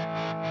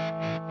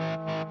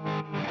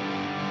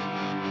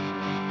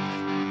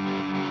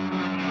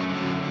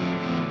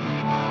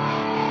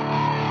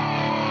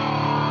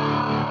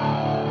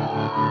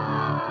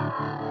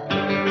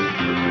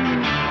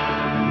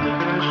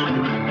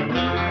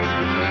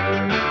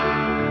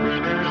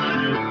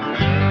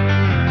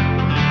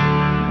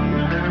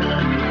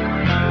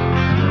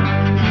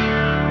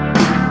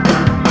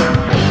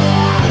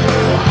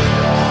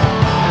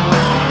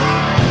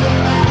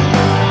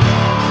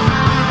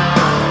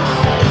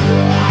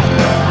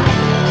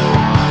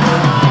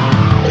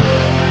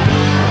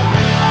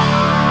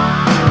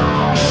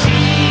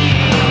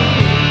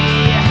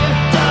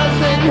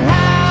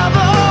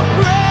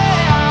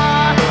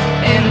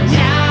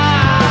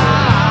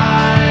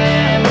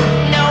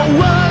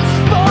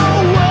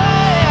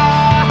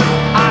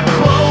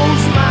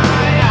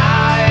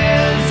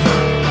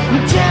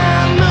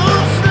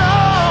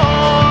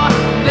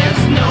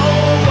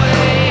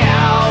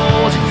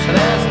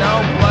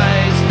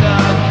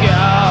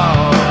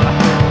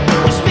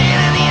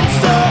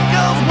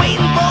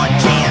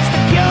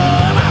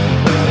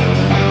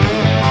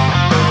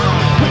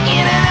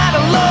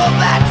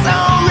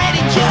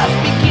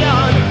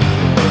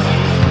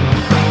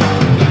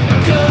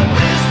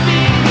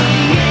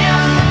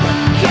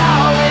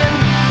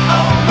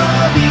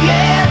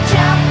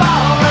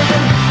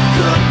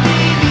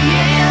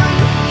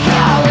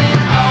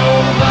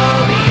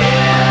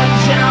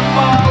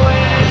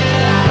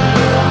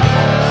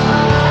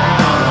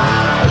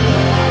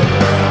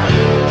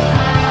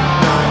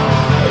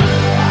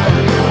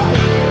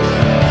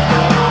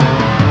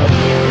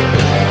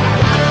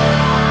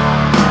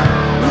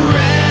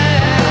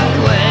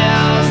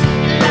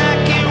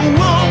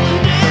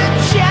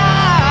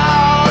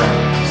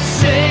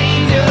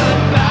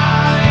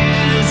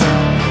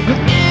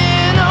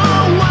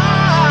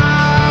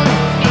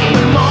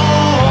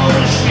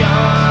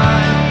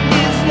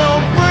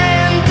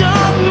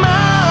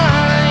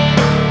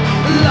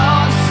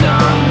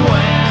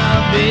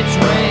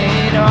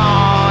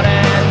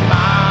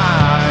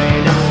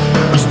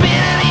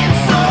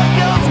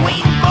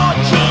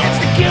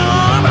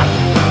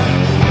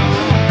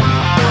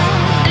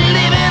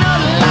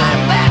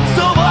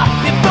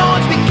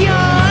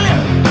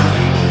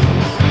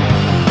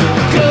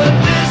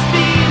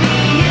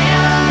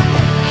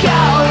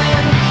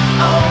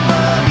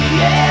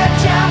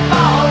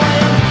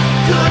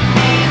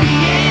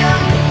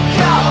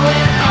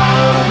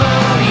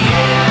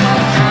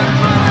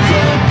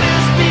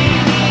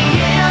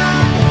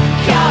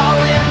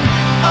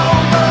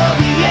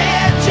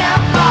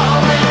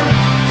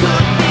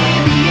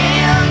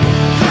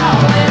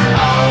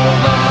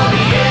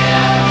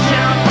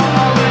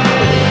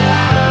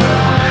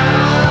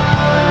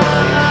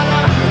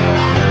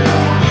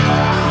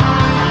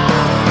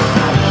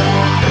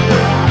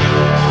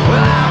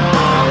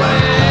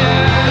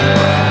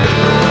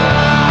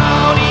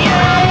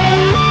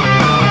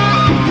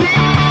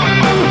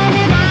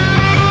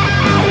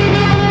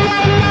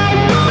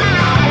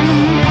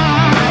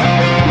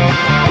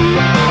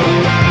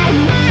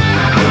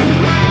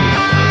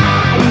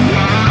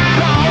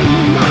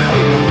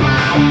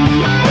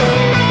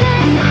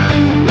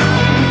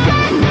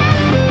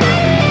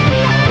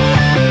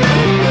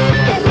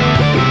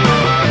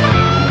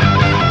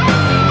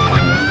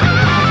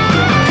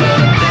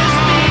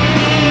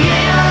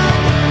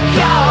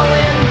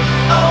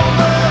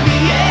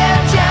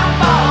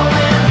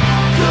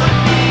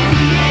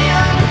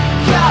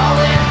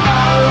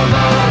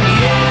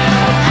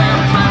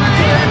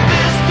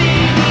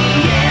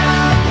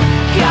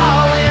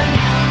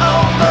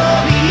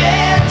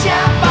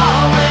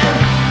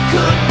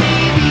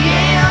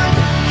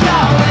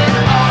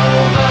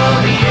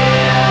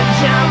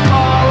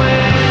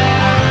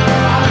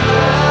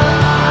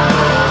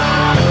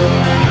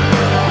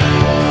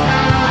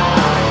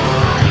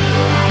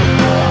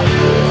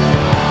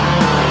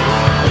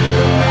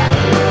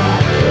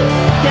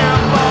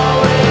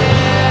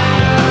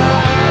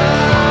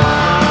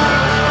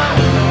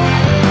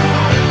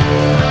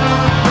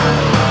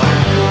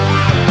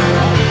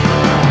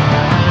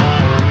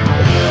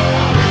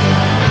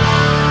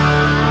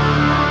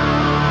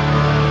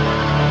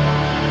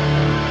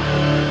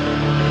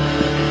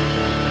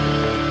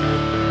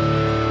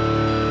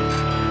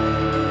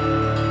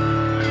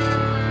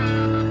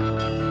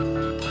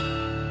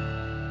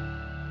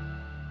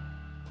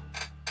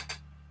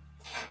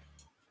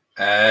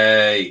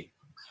 Hey,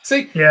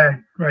 see, Yeah,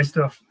 great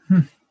stuff.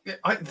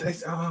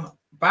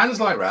 bands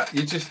like Rat,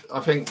 I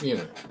think,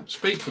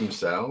 speak for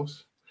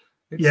themselves.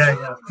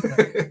 Yeah.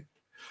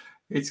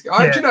 It's,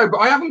 do you know, but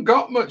I haven't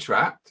got much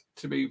Rat,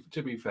 to be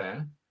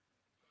fair.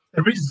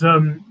 There is,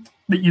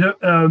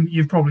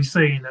 you've probably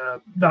seen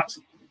that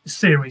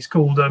series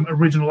called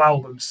Original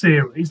Album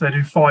Series. They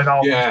do 5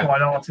 albums by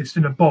an artist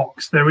in a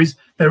box. There is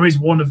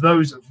one of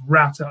those of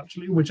Rat,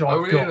 actually, which I've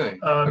really?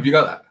 got. Have you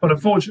got that? But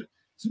unfortunately,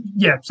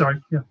 yeah,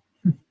 sorry, yeah.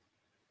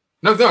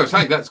 No,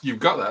 saying you've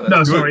got that. That's no,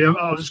 good. sorry,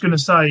 I was just going to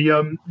say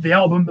the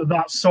album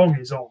that song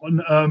is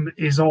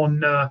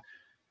on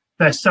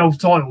their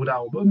self-titled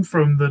album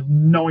from the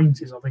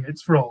 90s, I think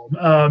it's from.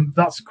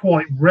 That's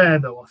quite rare,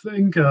 though, I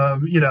think.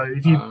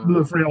 If you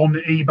look for it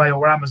on eBay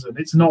or Amazon,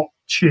 it's not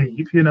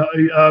cheap,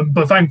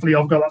 but thankfully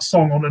I've got that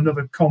song on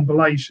another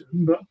compilation.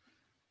 But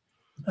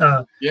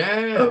but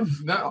yeah,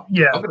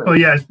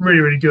 it's really,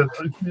 really good,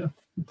 though. Yeah.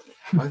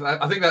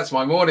 I think that's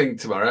my morning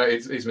tomorrow.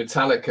 It's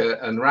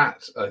Metallica and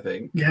Rat, I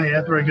think.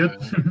 Yeah, very good.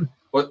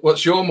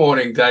 What's your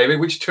morning, David?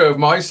 Which 2 of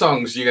my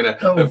songs are you going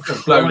to have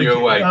blown you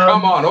away?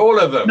 Come on, all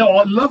of them. No,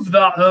 I love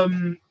that.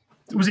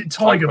 Was it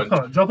Tiger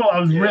Punch? I thought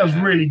that was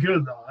really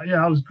good. That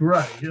that was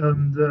great.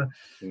 And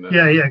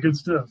good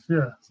stuff.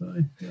 Yeah,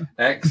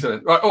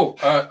 Excellent.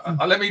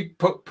 Right. Let me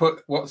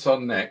put what's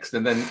on next,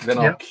 and then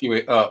I'll cue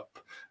it up.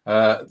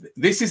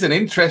 This is an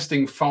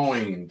interesting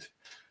find.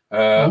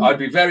 I'd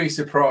be very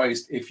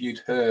surprised if you'd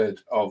heard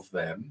of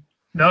them.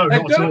 No,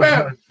 they've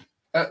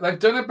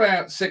done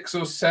about 6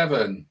 or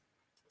 7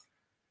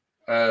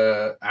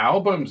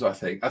 albums, I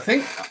think.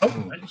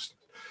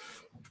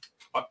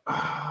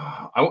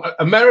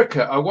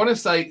 America. I want to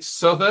say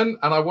Southern,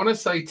 and I want to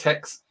say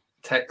Texas,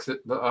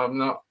 but I'm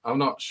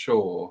not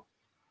sure.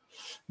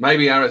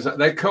 Maybe Arizona.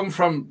 They come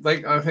from.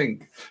 I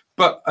think,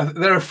 but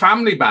they're a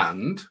family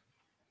band,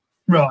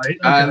 right?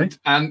 Okay.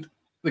 And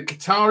the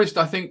guitarist,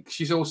 I think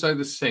she's also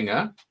the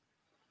singer.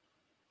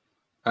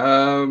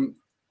 But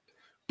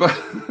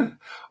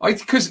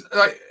because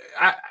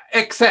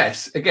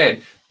XS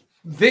again,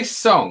 this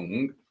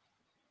song,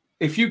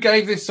 if you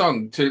gave this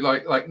song to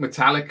like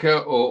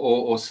Metallica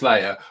or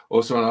Slayer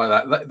or something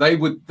like that,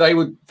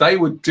 they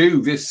would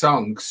do this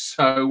song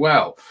so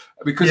well,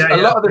 because a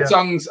lot of the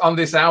songs on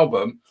this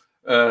album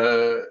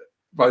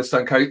by the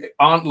Stone Cold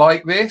aren't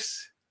like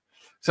this.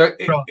 So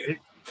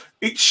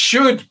it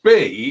should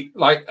be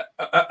like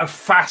a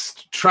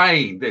fast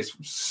train. This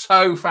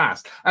so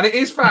fast, and it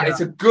is fast.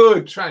 It's a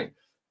good train,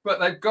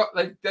 but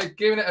they've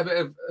given it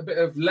a bit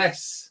of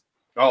less.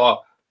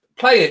 Oh,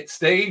 play it,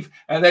 Steve,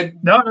 and then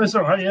no, it's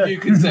all right. Yeah, you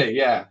can see.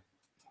 Yeah.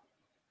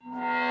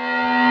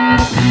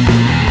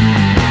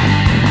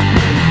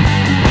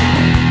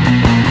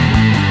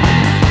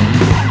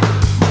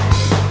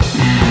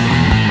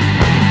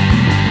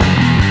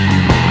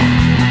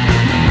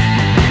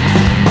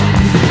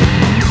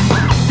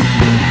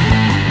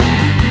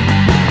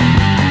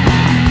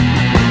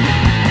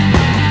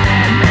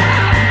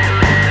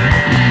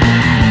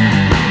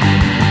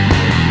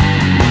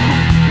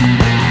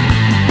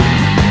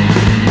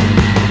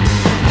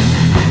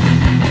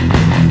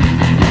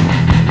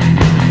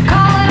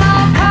 Calling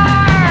all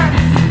cars.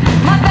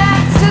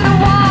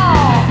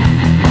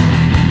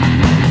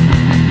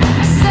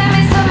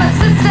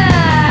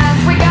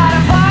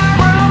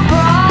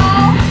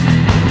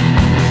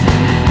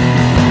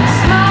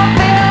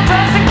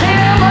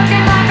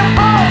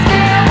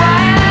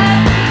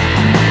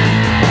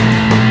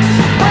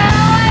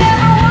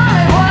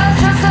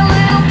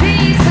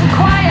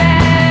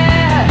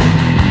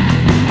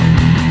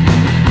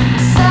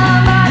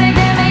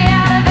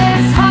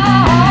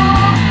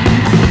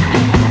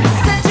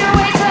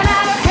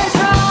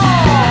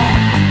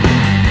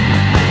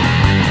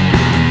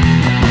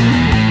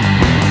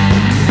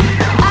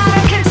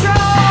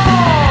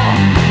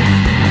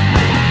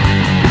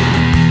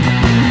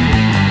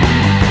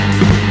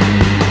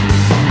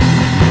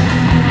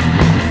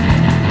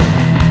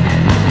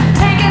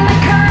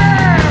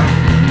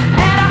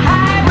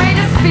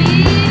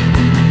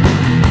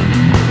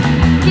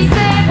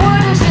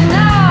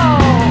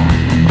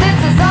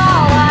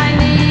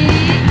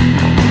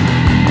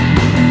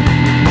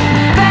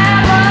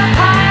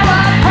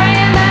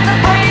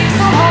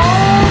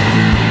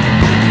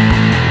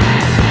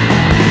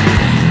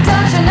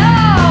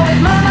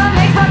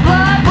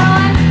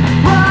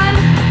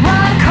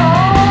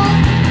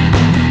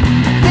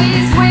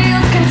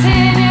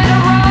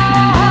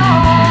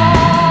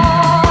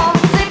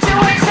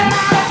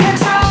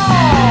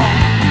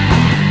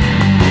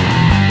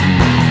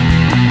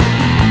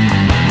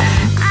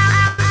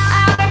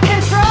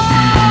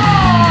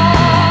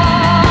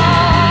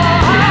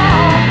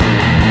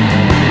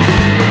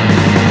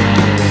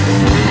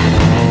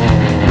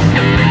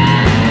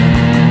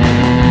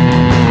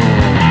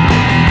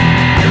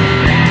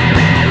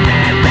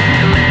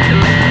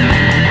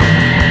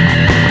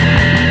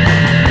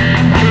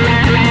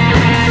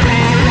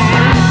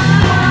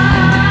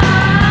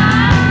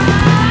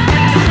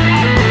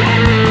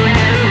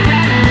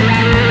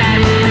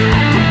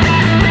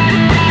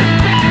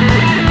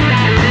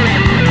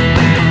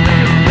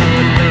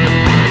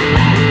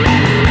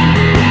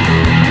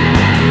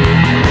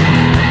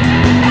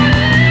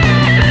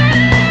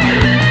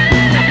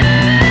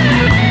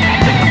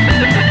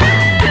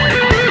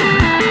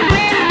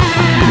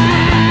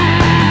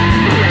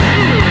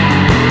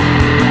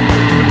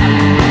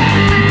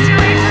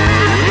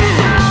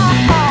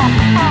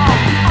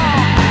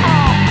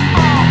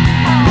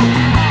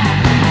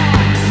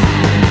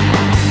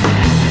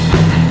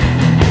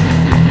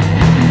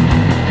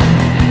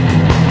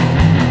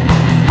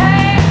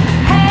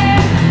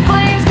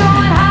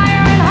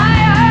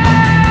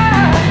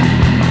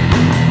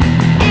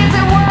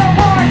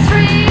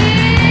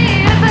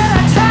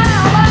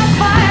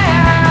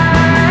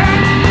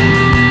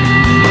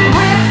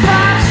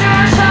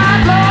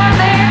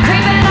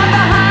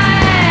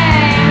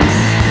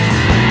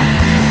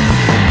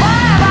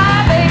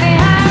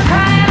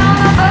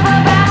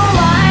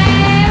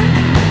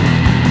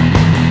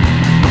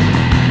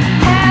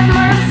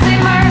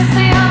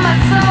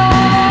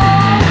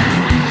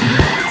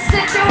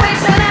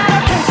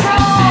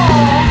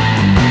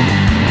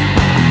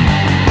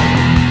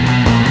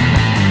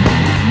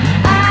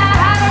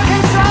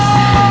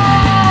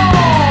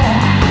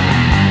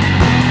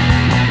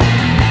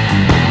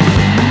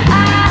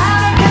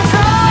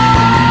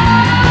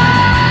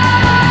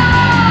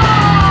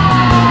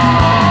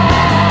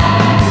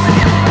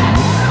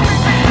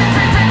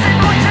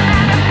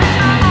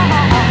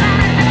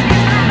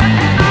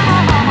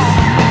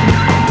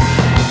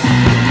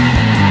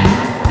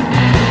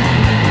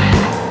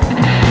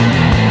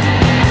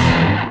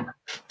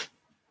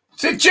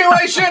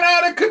 Situation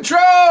out of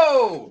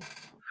control.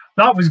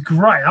 That was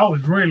great. That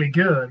was really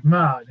good,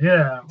 man.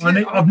 Yeah,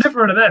 I've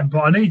never heard of them, but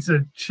I need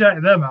to check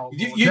them out.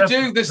 You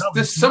do.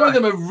 There's some of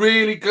them are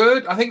really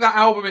good. I think that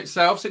album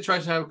itself,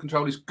 Situation Out of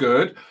Control, is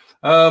good.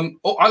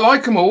 I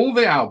like them all.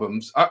 The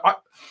albums. I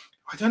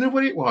don't know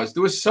what it was.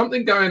 There was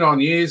something going on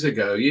years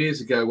ago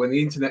when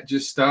the internet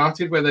just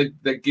started, where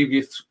they give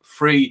you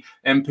free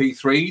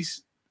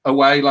MP3s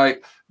away,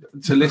 like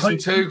to listen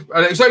to,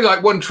 and it was only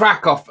like one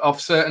track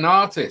off certain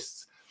artists.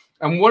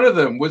 And one of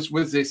them was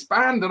this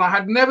band, and I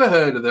had never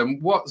heard of them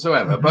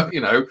whatsoever. But,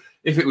 you know,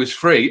 if it was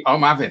free,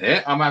 I'm having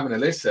it. I'm having a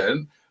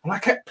listen. And I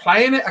kept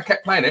playing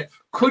it.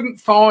 Couldn't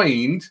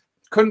find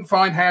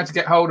how to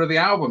get hold of the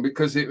album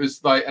because it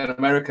was like an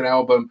American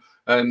album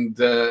and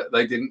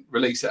they didn't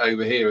release it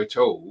over here at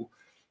all.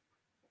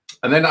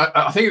 And then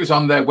I think it was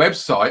on their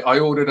website. I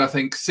ordered, I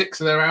think,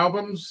 6 of their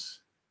albums.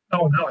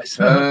 Oh, nice.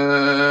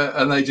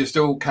 And they just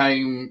all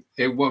came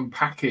in one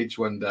package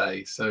one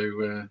day.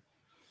 So...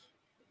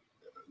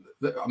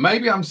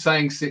 maybe I'm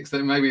saying 6.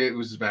 Maybe it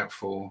was about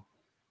 4.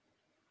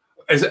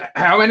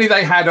 How many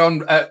they had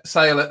on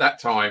sale at that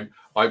time?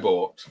 I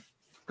bought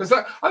because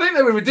I think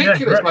they were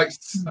ridiculous, like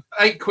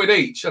 £8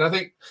 each. And I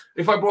think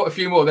if I bought a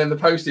few more, then the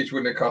postage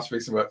wouldn't have cost me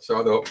so much. So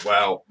I thought,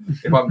 well,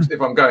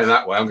 if I'm going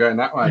that way, I'm going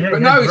that way.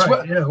 But no,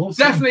 it's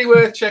definitely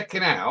worth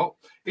checking out.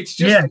 It's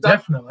just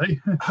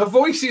definitely. Her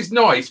voice is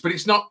nice, but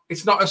it's not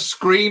a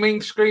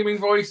screaming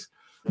voice.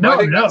 No, I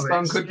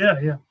think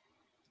yeah.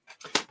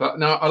 But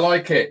no, I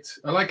like it.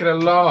 I like it a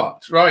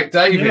lot. Right,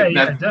 David.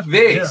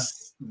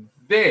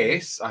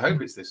 This, I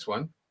hope it's this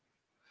one.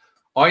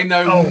 I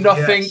know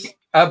nothing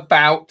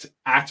about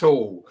at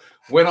all.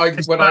 When I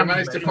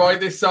managed to find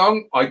this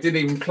song, I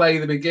didn't even play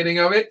the beginning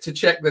of it to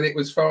check that it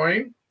was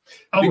fine.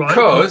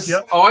 Because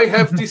I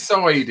have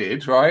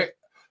decided, right,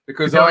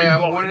 because I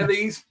am one of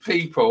these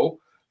people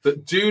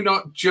that do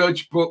not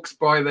judge books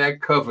by their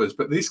covers,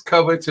 but this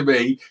cover to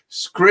me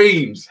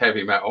screams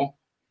heavy metal.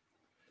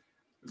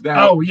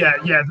 Now,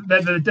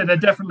 they're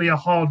definitely a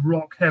hard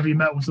rock, heavy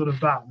metal sort of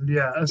band.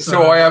 Yeah.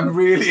 So I am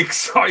really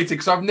excited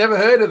because I've never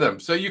heard of them.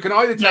 So you can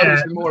either tell me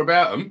some more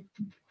about them.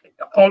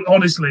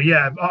 Honestly,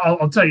 yeah,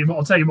 I'll tell you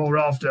more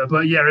after.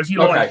 But yeah, if you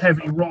like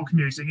heavy rock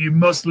music, you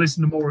must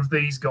listen to more of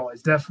these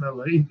guys.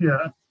 Definitely,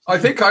 yeah. I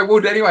think I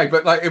would anyway,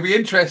 but like it'd be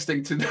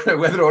interesting to know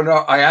whether or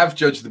not I have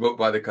judged the book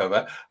by the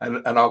cover,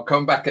 and I'll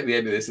come back at the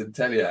end of this and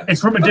tell you.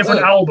 It's from a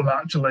different album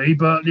actually,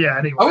 but yeah.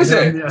 Anyway. Oh, is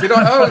it? Yeah. Did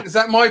I? Oh, is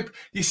that my?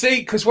 You see,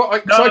 because I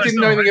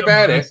didn't know anything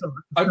about it.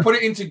 I put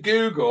it into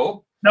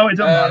Google. No, it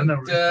doesn't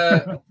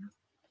matter.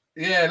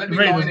 Yeah, let me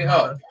line it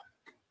up.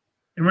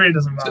 It really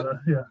doesn't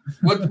matter. Yeah.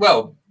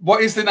 Well,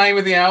 what is the name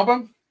of the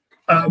album?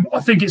 I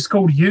think it's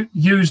called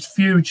Used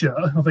Future.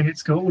 I think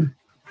it's called.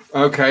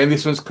 Okay, and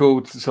this one's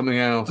called something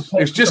else.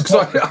 It's just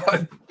because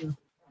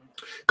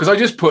I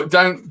just put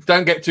 "don't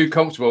get too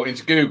comfortable"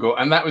 into Google,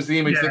 and that was the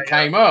image that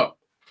came up.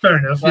 Fair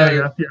enough.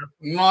 So, yeah.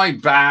 My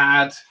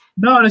bad.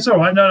 No, it's all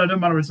right. No, it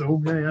doesn't matter at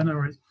all. Yeah, no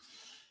worries.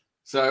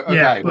 So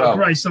okay, but a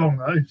great song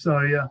though.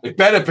 So yeah, it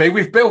better be.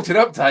 We've built it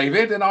up,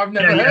 David, and I've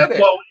never heard it.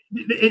 Well,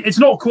 it's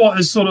not quite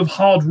as sort of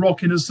hard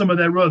rocking as some of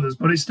their others,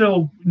 but it's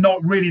still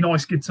not really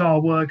nice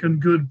guitar work and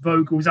good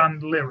vocals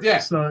and lyrics. Yeah,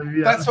 so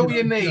that's all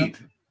you need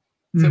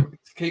to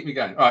keep me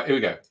going. All right, here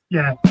we go.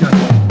 Yeah.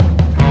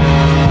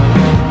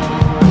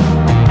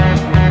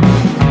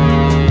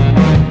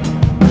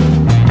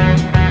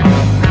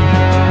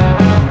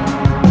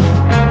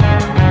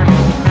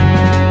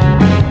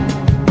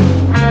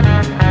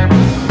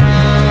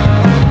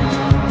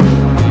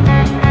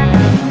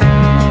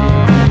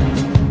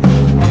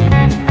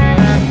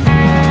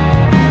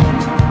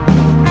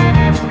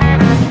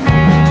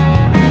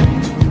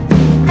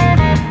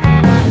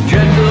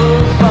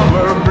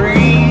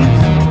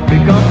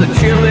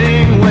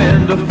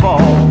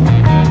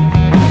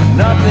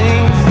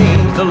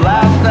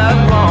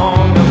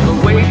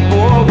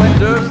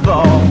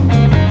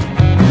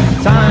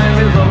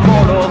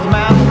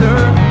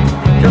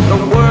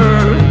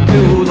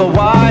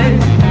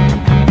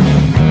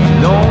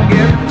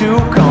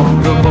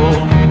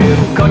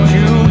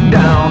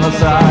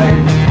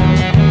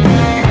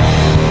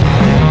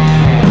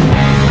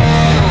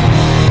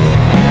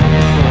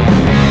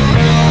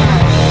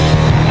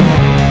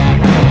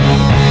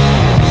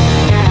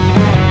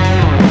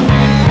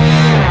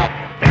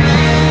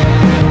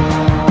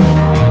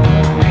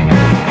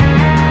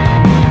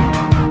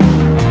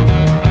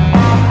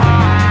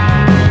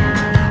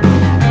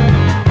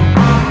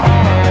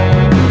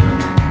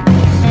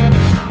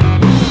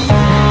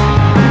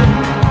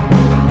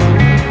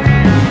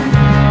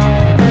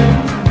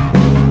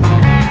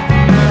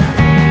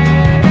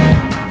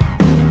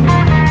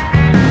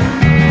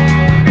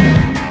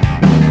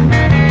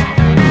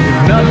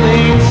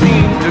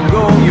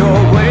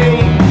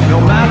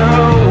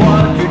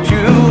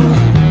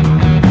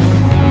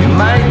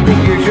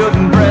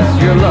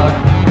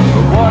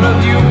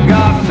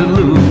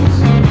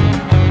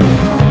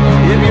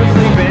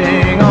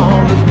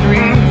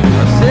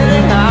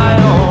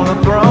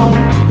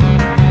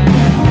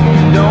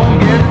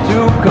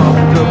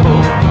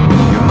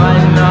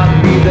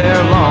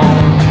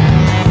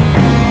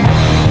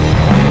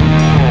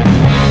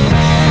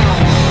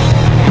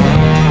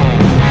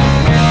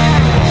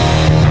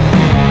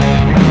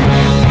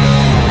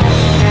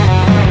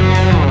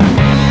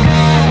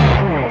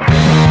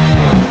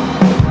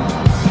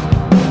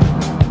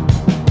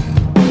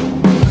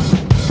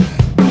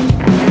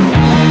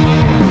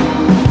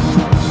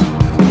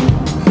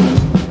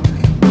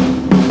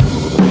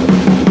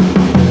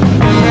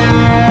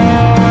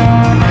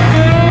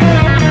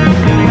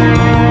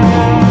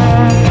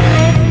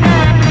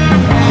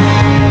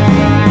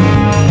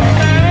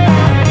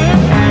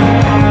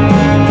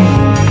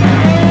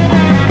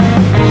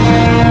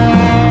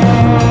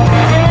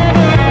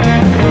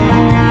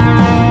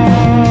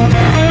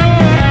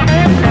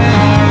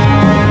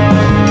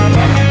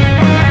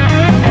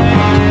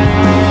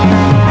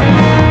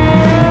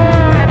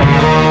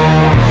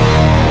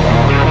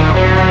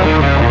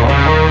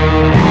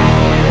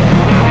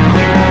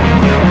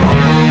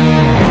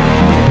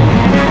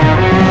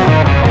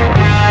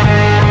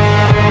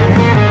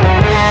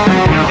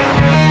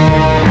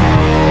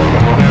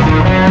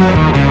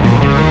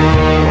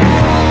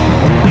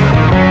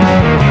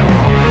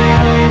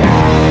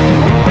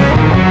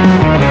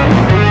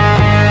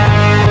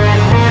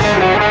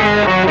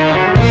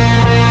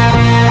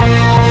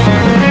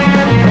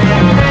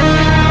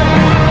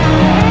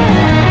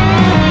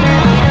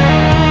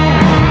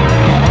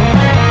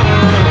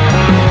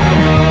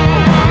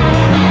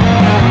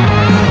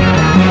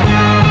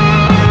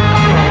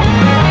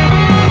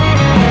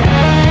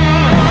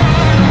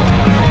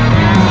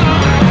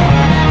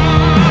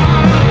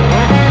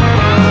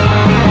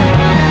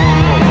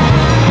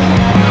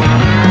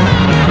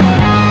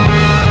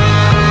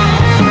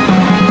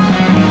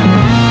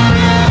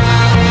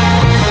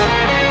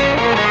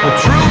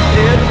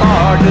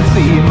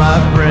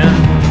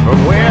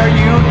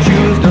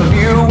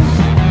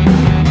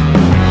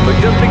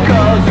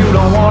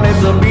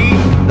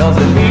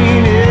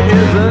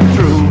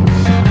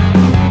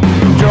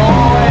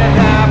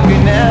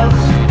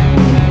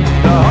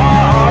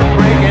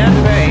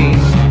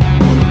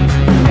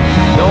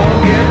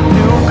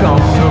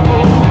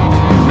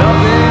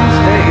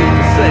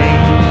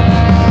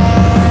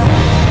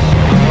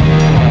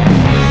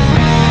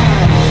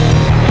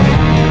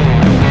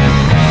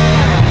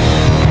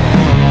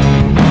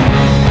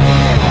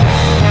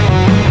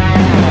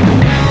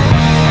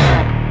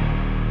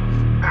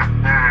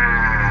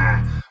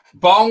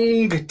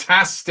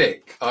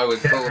 bong-tastic, I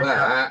would call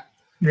that.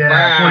 Yeah,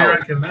 Wow. what do you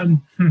reckon,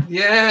 man?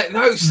 Yeah,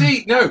 no,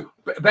 see, no,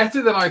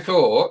 better than I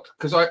thought,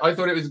 because I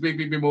thought it was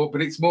be more,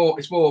 but it's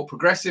more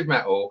progressive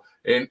metal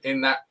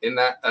in that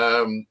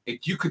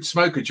you could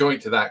smoke a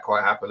joint to that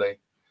quite happily.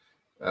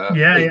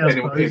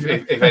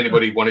 If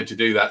anybody wanted to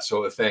do that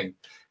sort of thing,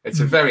 it's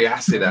a very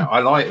acid out. I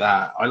like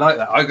that.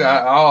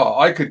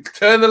 I could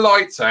turn the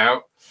lights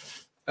out.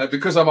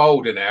 Because I'm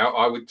older now,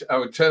 I would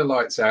turn the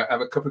lights out,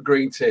 have a cup of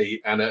green tea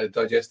and a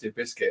digestive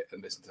biscuit,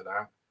 and listen to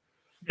that.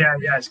 Yeah,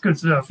 it's good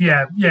stuff.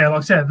 Yeah, like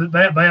I said,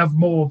 they have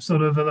more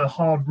sort of the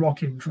hard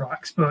rocking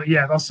tracks, but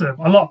yeah, that's a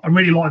lot. I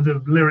really like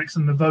the lyrics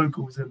and the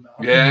vocals in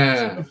that.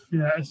 Yeah,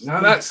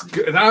 that's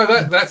good. No,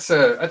 that's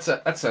a.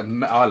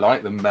 I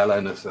like the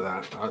mellowness of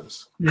that.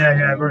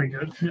 Yeah, very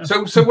good. Yeah.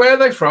 So where are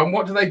they from?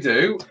 What do they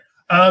do?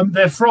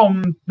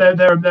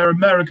 They're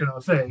American, I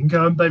think.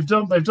 They've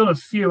done a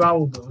few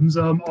albums.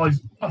 I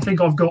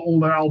think I've got all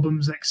their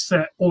albums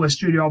except all their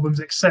studio albums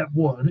except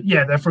one.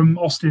 Yeah, they're from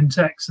Austin,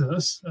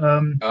 Texas.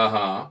 They've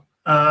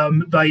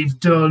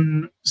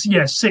done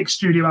 6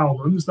 studio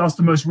albums. That's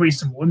the most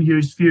recent one,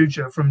 Used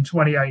Future, from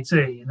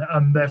 2018,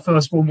 and their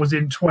first one was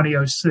in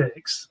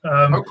 2006.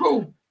 Oh,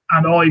 cool!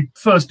 And I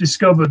first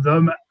discovered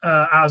them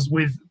as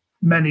with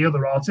many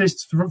other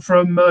artists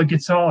from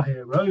Guitar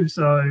Hero.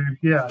 So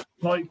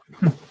very,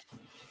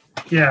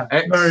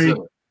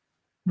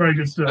 very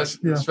good stuff.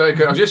 That's very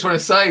good. I just want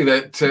to say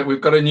that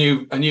we've got a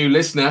new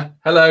listener.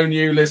 Hello,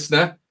 new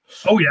listener.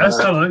 Oh yes,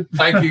 hello.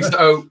 Thank you.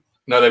 So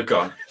no, they've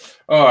gone.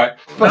 All right.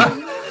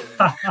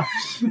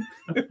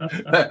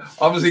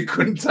 Obviously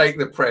couldn't take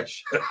the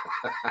pressure.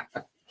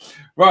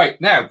 Right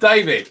now,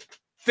 David,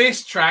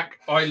 this track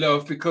I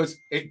love because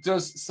it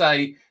does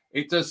say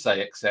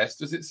excess.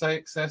 Does it say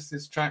excess,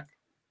 this track?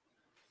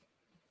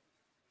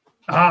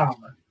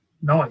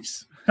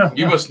 Nice.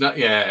 You must know.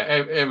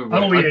 Yeah,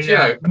 everybody.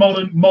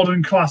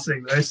 Modern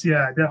classic. This,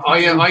 yeah,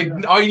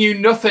 definitely. I knew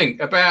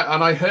nothing about,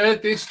 and I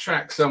heard this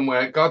track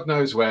somewhere, God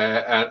knows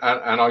where,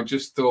 and I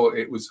just thought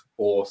it was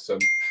awesome.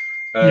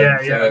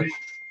 I'm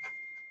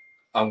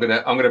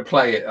gonna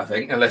play it. I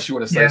think, unless you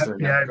want to say something.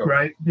 Yeah,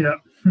 great. Yeah.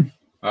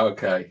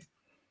 Okay.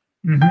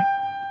 Mm-hmm.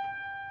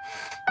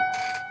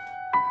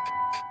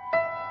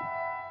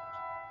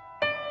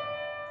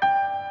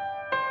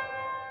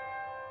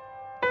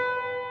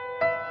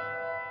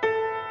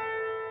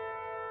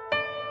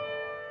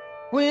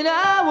 When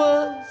I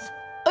was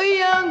a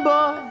young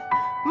boy,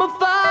 my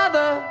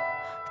father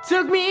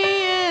took me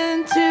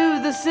into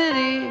the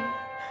city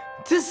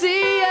to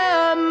see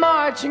a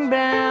marching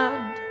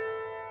band.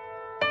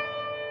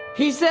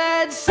 He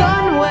said,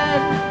 son,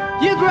 when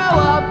you grow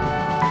up,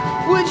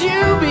 would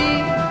you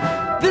be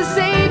the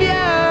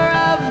savior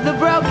of the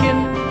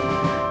broken,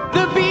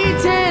 the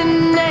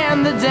beaten,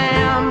 and the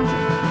damned?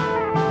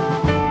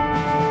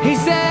 He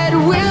said,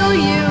 will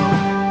you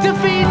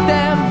defeat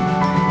them,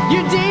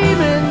 your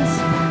demons,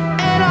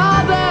 and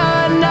all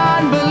the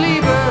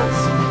non-believers,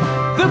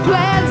 the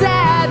plans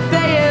that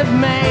they have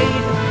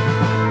made?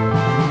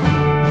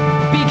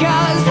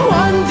 Because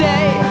one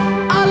day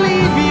I'll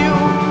leave you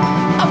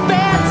a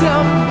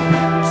phantom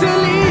to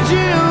lead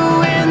you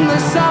in the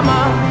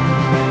summer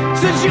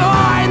to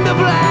join the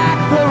Black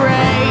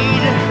Parade.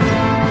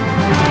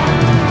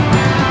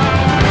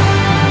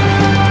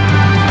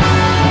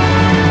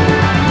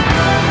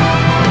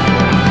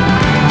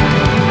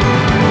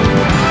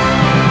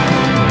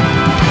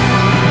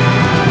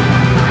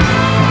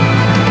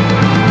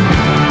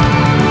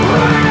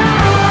 When I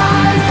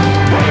was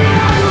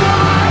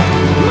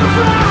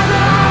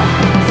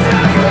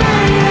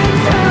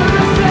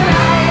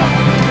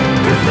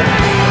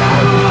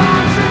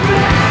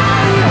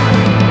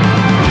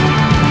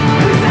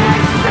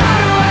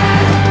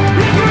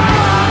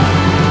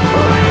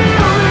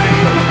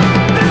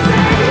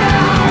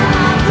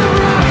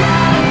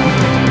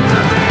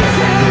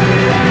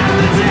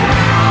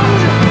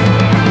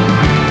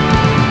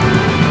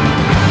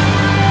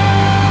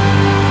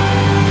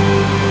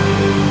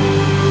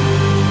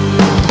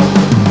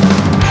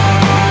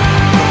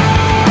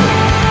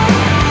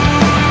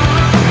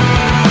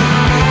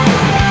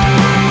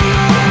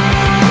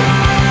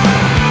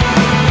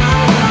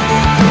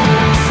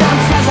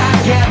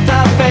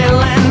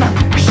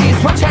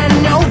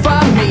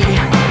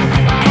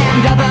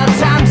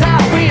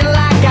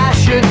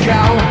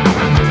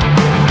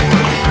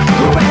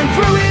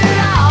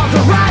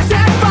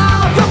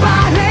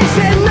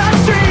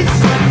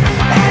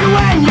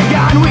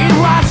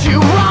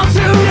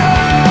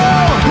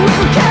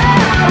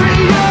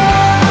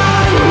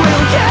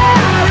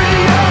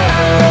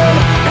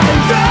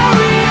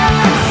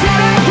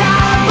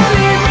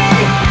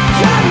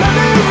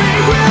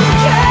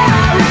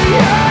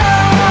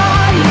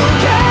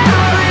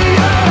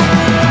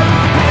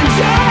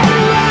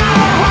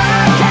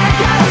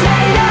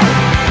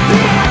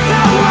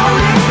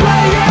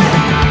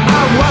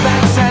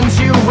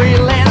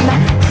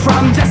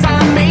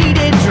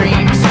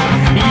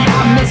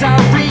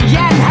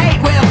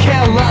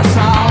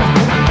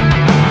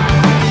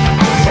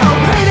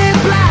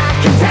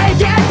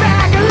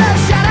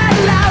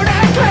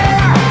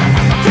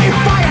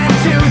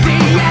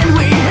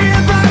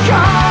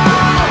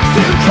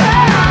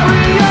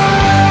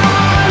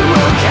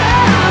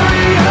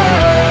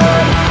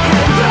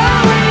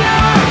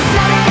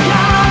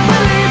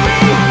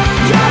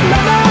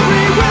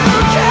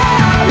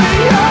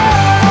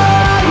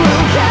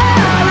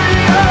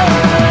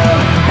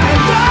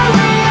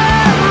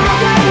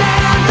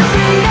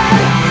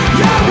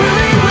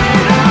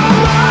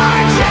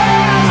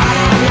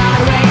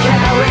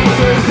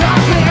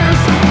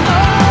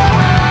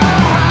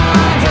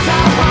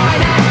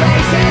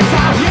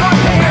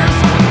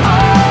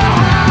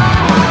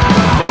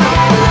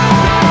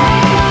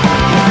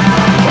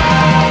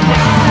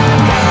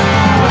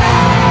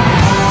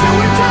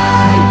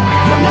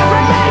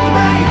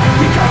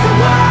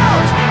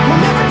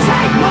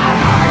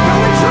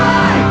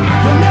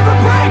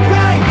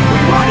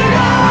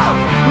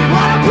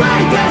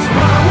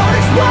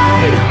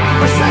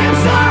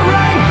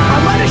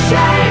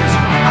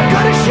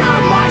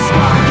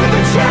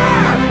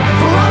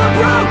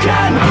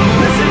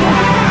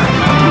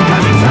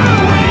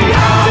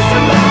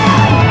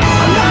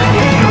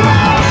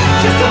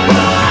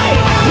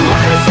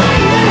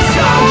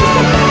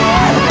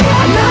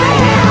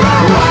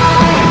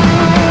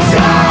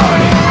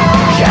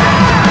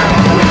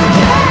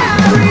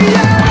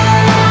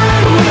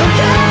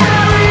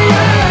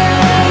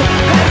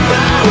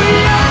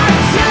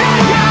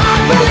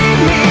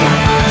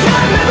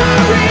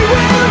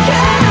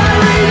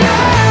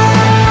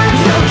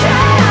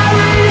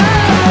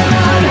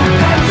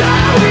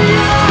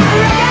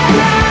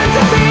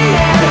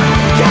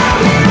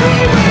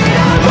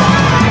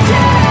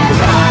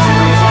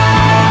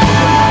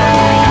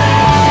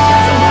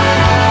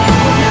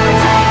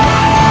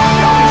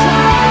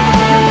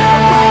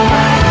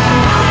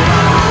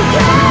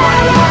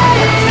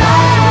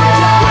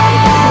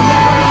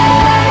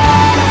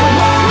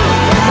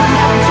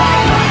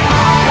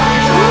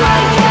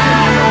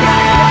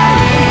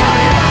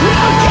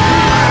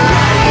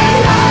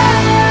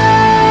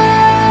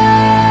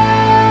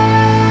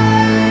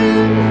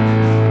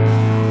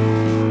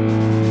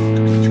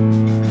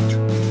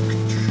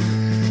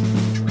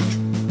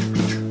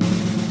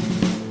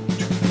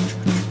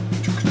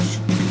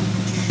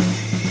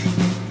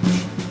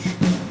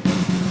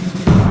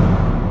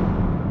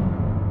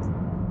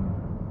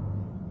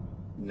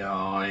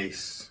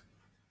Nice.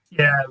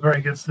 Yeah,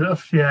 very good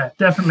stuff. Yeah,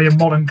 definitely a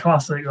modern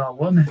classic, that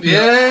one.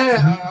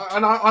 Yeah,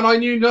 and I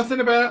knew nothing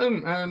about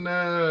them. And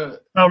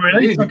Oh,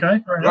 really? music,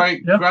 Okay.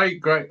 great, Yeah.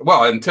 great.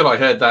 Well, until I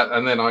heard that,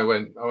 and then I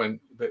went a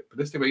bit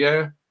ballistic. But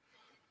yeah,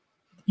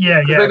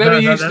 Yeah. they never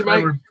used to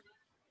make. Were...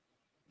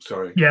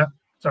 Sorry. Yeah.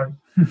 Sorry.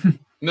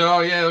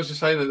 No, yeah, I was just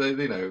saying that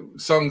they,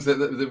 songs that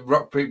the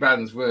rock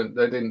bands weren't.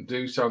 They didn't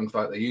do songs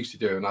like they used to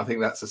do, and I think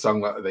that's a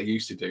song that they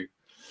used to do.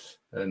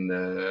 And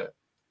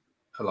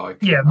I like.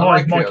 Yeah,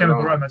 My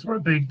Chemical Romance were a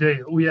big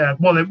deal. Yeah,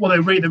 well, they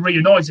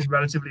reunited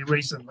relatively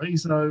recently,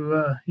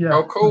 so yeah.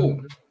 Oh,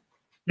 cool.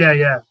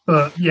 Yeah,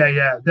 but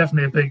yeah,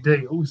 definitely a big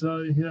deal.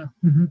 So yeah.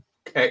 Mm-hmm.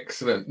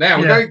 Excellent. Now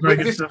we're going.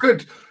 This is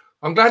good.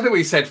 I'm glad that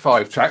we said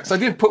 5 tracks. I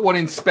did put one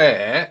in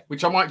spare,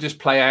 which I might just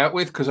play out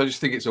with because I just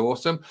think it's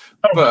awesome.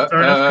 Oh, but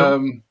cool.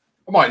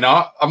 I might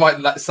not. I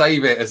might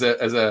save it as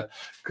a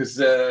because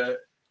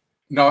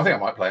no, I think I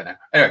might play it now.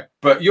 Anyway,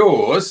 but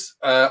yours,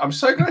 I'm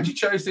so glad you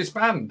chose this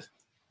band.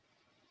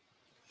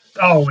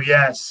 Oh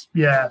yes,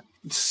 yeah,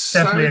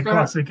 So definitely a glad.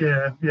 classic.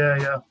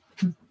 Yeah.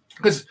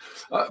 Because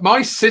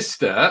my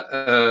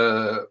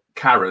sister,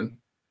 Karen,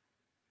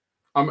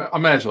 I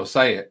may as well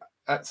say it.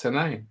 That's her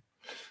name.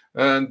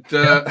 And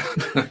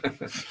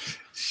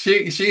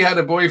she had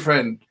a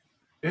boyfriend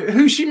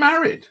who she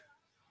married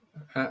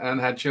and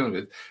had children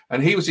with,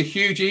 and he was a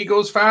huge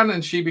Eagles fan,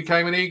 and she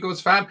became an Eagles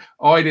fan.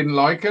 I didn't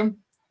like him.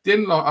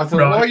 I thought,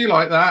 why are you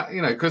like that?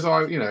 Because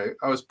I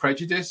was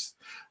prejudiced,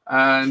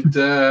 and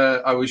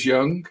I was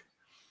young.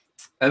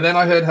 And then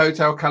I heard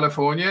Hotel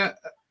California.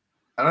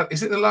 And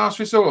is it The Last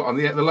Resort on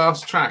the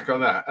last track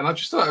on that? And I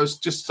just thought it was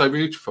just so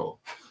beautiful.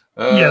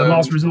 The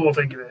Last Resort, I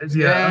think it is.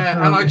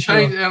 Yeah, and I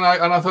changed, and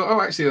I thought,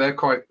 oh, actually, they're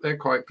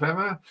quite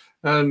clever,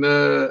 and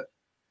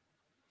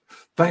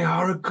they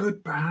are a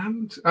good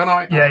band. And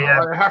I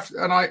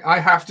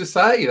have to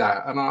say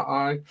that, and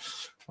I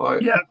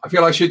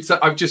feel I should say,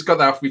 I've just got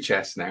that off my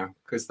chest now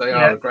because they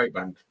are a great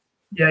band.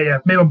 Yeah.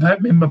 Me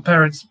and my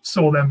parents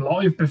saw them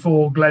live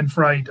before Glenn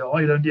Frey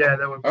died, and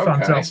they were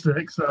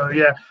fantastic. So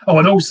yeah. Oh,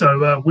 and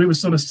also we were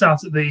sort of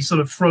sat at the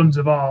sort of front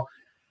of our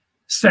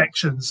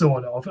section,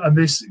 sort of, and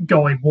this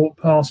guy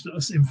walked past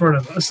us in front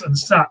of us and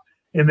sat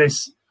in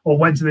this, or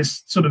went to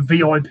this sort of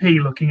VIP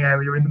looking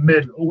area in the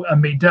middle,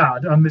 and me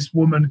dad and this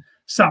woman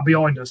sat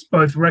behind us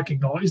both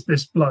recognized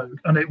this bloke,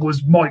 and it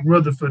was Mike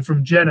Rutherford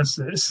from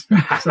Genesis.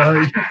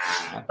 So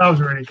that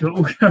was really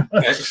cool.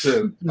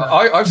 Excellent.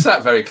 I've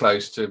sat very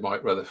close to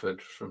Mike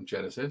Rutherford from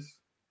Genesis.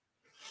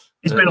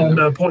 He's been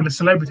on Pointless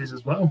Celebrities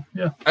as well.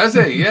 Yeah. Has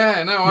he?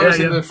 Yeah. No, I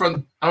was in the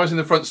front. I was in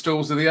the front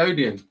stalls of the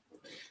Odeon,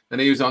 and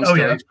he was on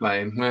stage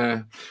playing.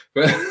 Yeah.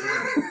 But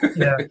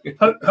yeah.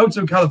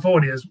 Hotel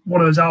California is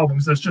one of those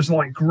albums that's just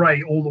like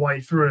great all the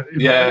way through.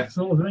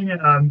 Sort of thing.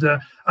 And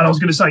I was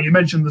going to say, you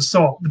mentioned the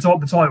song, the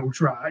title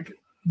track.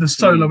 The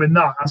solo in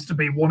that has to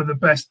be one of the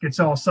best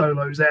guitar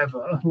solos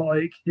ever.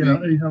 Like,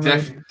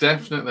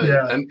 definitely.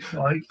 Yeah. And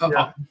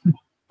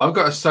I've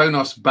got a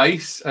Sonos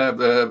bass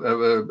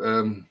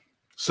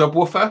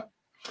subwoofer,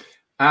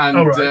 and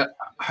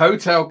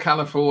Hotel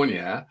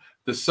California,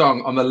 the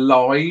song on the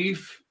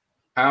live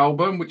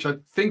album, which I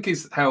think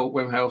is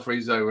When Hell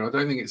Freezes Over, and I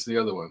don't think it's the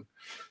other one.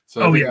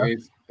 So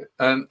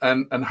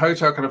and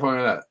Hotel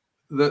California,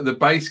 the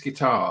bass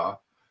guitar.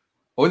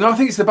 Oh no, I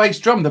think it's the bass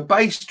drum. The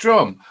bass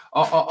drum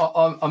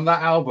on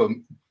that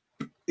album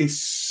is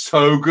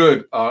so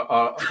good.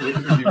 If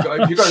you've got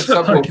a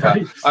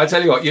subwoofer, I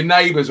tell you what, your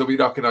neighbours will be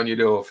knocking on your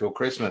door for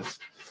Christmas.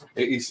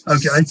 It is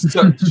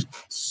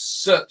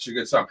such a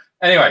good song.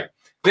 Anyway,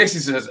 this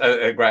is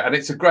a great, and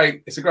it's a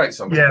great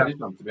song. Yeah,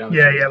 to be honest.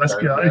 Yeah. Let's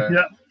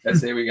go.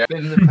 Let's here we go.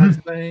 In the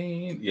fast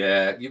lane.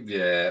 Yeah.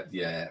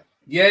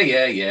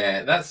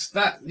 That's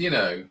that.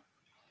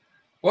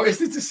 What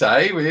is it to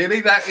say? Really,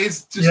 that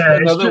is just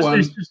another one.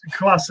 It's just a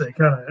classic,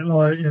 isn't it?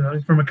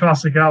 Like from a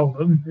classic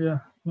album.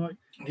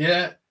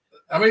 Yeah.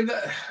 I mean,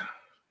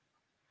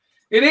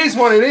 it is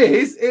what it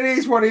is. It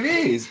is what it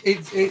is.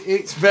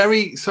 It's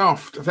very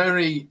soft,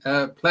 very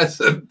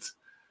pleasant,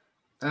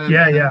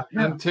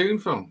 and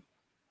tuneful.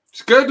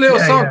 It's a good little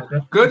song.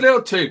 Yeah, good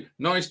little tune.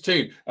 Nice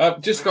tune.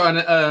 Just got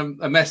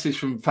a message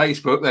from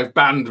Facebook. They've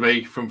banned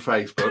me from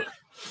Facebook.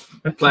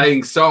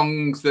 Playing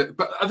songs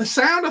but the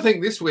sound, I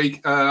think this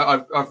week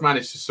I've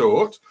managed to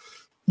sort.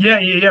 Yeah.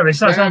 It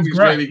sounds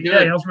great. Really good.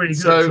 Yeah, that's really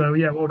good. So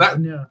well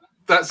done. Yeah.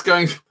 That's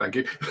going. Thank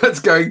you. That's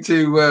going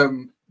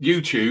to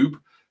YouTube.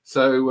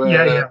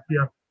 So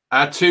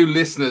our 2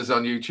 listeners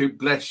on YouTube,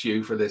 bless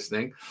you for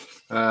listening.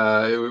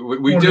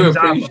 We do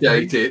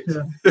appreciate it.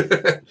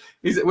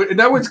 Yeah.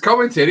 No one's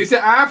commented. Is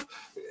it Av?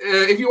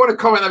 If you want to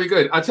comment, that'd be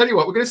good. I tell you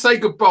what, we're going to say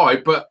goodbye,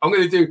 but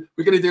we're going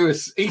to do an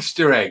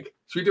Easter egg.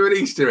 Should we do an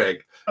Easter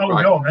egg? Oh,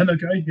 right. Go on then.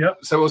 Okay, yeah.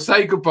 So we'll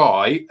say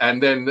goodbye,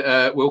 and then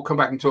we'll come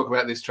back and talk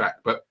about this track.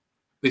 But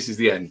this is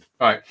the end.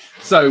 All right.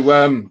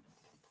 So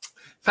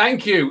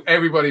thank you,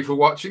 everybody, for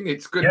watching.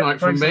 It's good night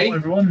from me,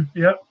 everyone.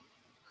 Yep.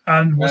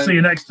 And we'll see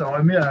you next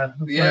time. Yeah.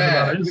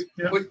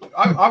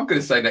 I'm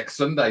going to say next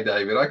Sunday,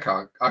 David. I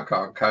can't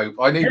cope.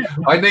 I need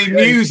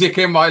music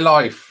in my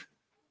life.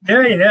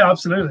 Yeah,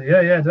 absolutely.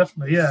 Yeah,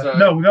 definitely. Yeah. So-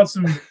 No, we got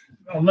some.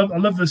 I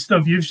love the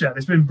stuff you've shared.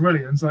 It's been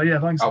brilliant. So yeah,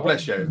 thanks. Oh,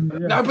 bless you.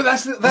 Yeah. No, but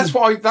that's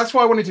why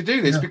I wanted to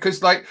do this, Yeah.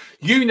 because like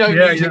you know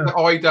Yeah, music yeah. that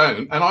I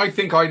don't, and I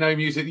think I know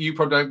music that you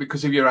probably don't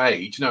because of your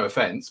age. No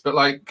offense, but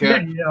like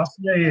Yeah,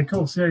 of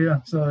course.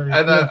 Yeah. So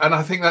and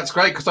I think that's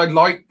great because I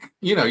like,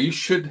 you know, you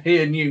should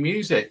hear new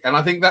music, and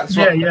I think that's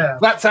what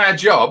that's our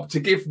job,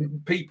 to give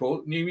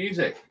people new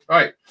music.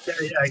 Right. Yeah,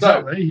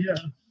 exactly.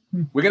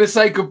 We're going to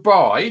say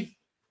goodbye.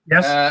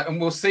 Yes.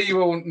 And we'll see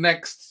you all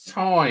next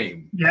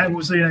time. Yeah,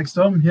 we'll see you next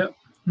time. Yep.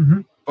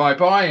 Bye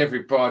bye,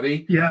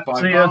 everybody. Yeah.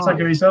 Bye See ya. Take care of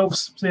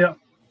yourselves. See ya.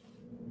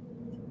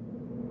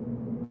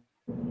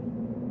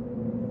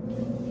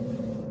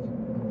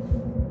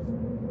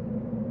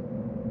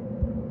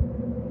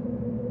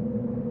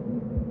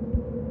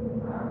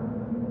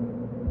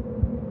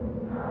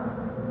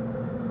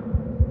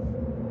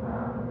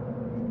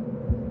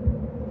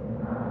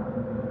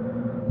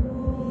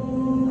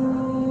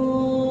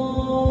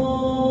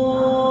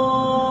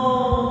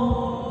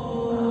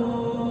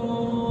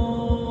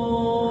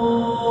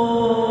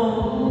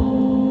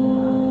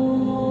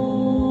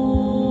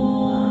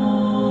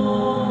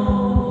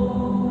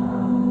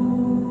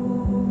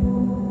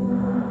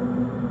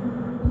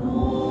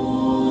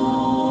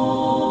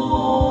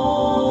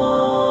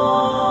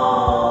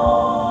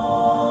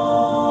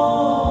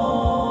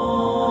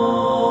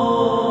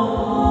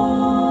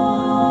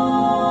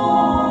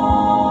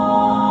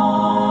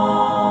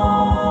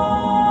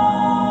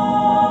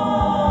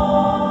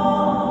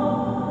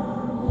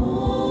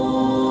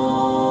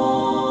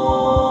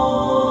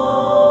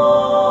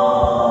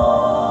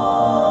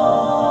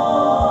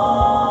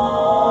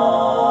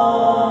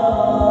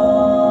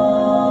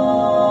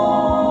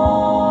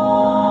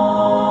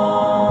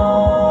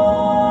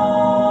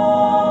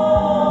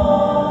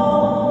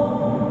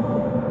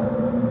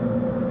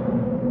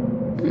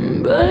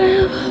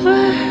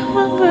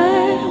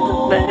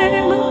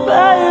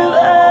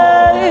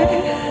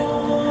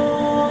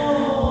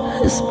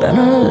 It's been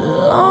a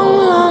long,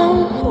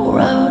 long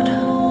road.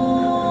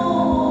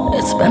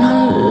 It's been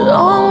a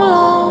long,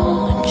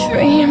 long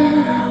dream.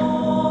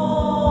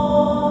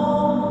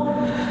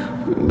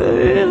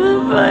 Baby,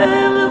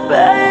 baby,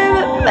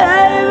 baby,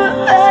 baby,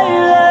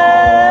 baby.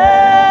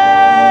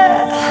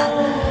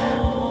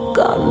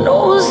 God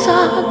knows I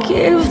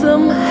gave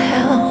them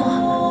hell.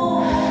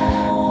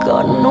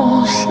 God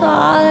knows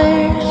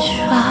I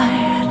tried.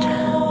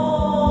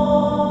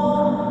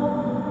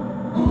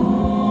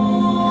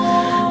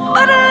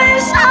 But at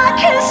least I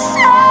can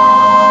say,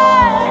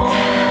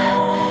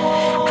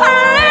 at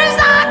least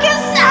I can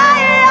say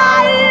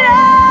I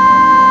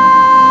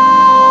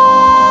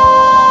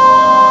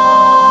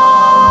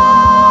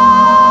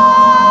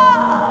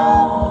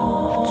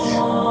loved.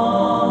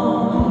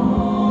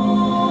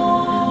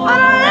 But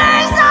at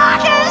least I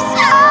can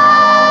say,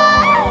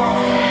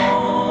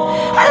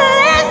 at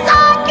least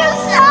I can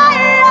say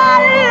I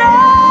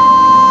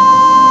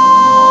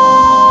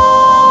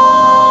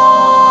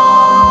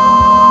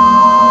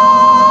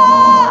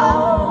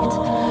loved.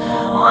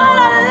 When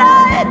I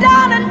lie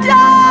down and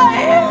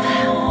die,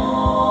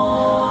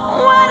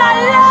 when I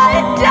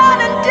lie down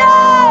and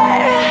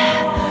die,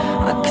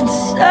 I can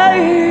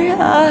say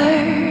I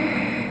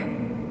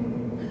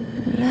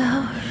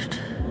loved.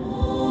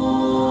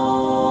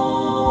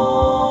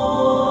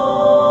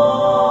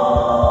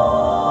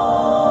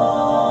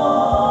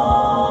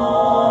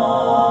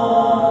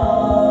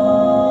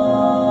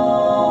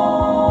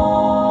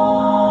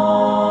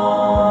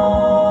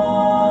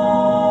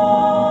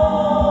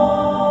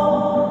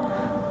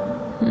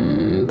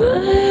 Baby,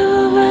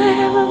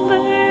 baby,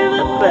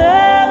 baby,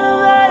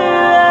 baby,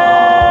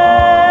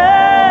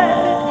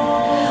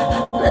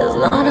 there's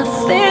not a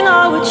thing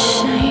I would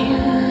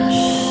change.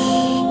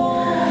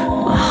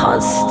 My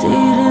heart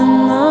stayed in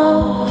the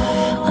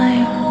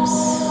flames.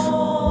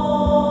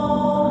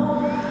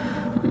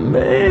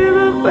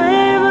 Baby,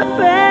 baby,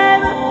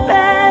 baby,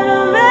 baby,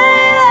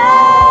 baby,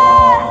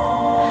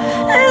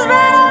 it's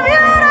been a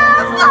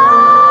beautiful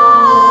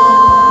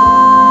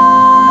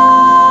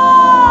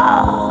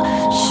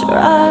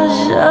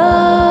tragedy.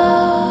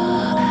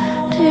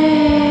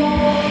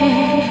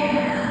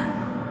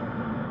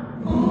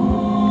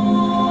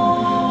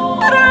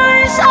 But at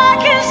least I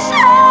can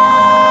say,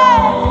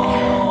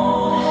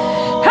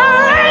 at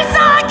least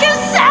I can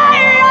say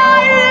I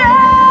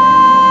love.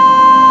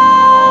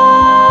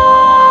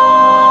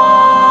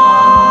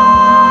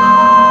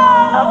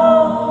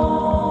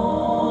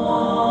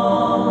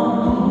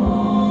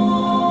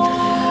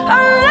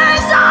 At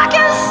least I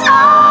can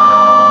say,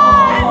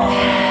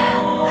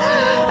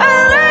 at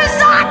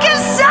least I can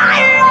say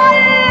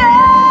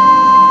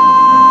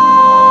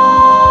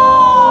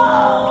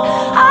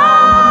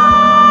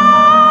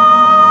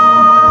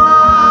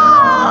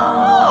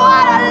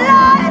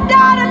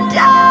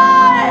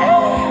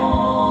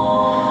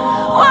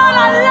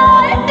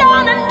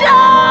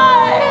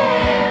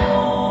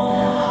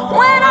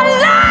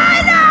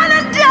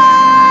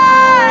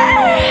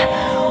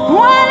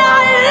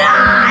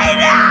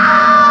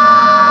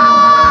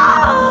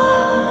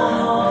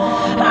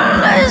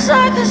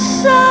can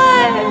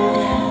say,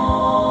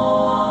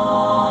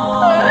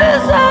 at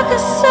least I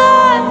can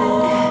say,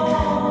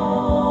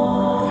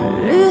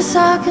 at least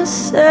I can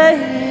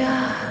say I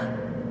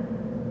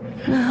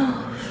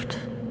loved.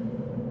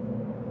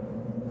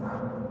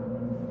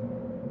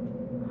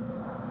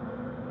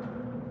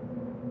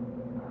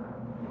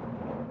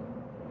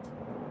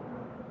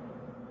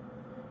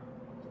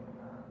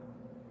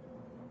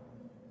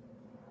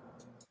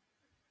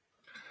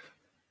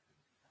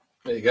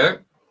 There you go.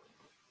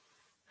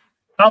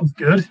 That was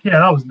good. Yeah,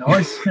 that was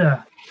nice.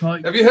 Yeah.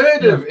 Like, Have you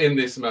heard of In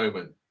This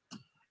Moment?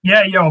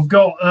 yeah, I've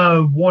got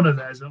one of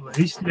theirs at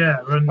least. Yeah,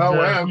 and Oh,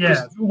 wow,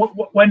 yeah.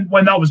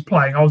 When that was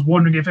playing, I was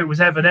wondering if it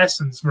was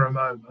Evanescence for a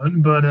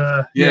moment,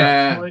 but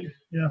Yeah. like,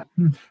 yeah.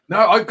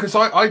 No, because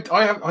I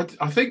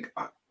think,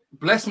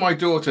 bless my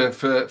daughter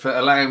for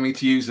allowing me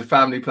to use the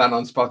family plan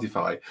on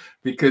Spotify,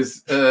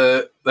 because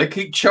they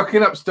keep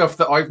chucking up stuff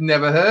that I've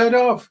never heard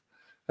of.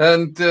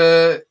 And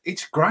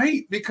it's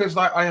great because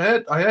like I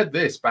heard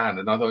this band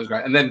and I thought it was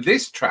great, and then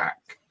this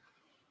track,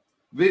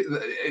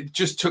 it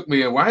just took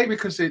me away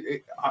because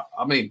I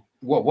mean,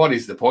 what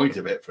is the point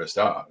of it for a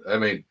start? I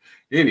mean,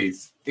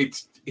 it's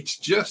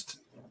just,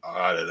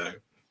 I don't know.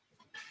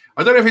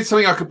 I don't know if it's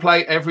something I could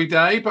play every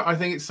day, but I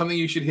think it's something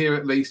you should hear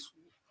at least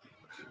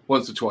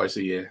once or twice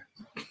a year.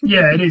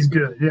 Yeah, it is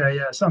good.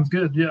 Yeah, sounds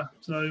good. Yeah,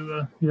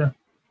 so yeah.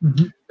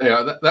 Mm-hmm.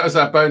 Yeah, that was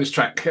our bonus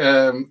track,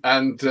 and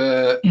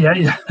yeah.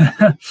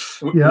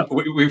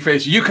 we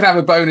finished. You can have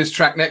a bonus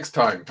track next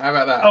time. How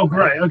about that? Oh,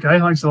 great. Okay,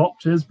 thanks a lot.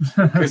 Cheers.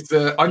 Because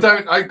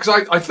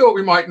I thought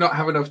we might not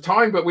have enough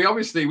time, but we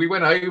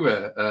went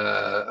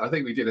over. I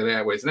think we did an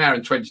hour. It's an hour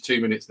and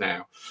 22 minutes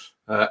now,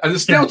 and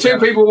there's still two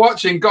people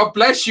watching. God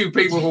bless you,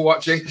 people who are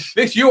watching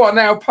this. You are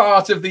now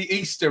part of the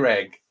Easter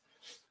egg.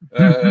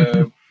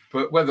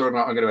 But whether or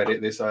not I'm going to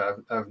edit this, I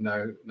have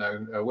no.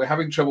 We're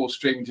having trouble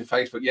streaming to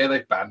Facebook. Yeah,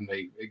 they've banned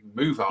me.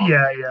 Move on.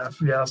 Yeah,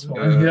 that's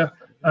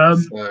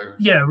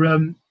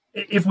fine.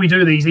 If we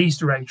do these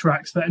Easter egg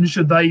tracks, then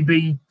should they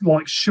be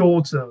like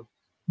shorter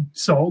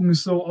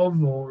songs, sort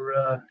of,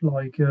 or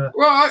like?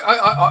 Well,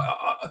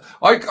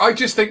 I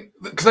just think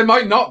because they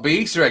might not be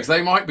Easter eggs,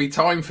 they might be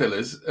time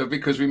fillers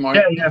because we might.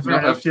 Yeah, fair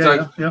enough.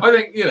 I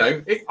think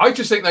I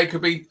just think they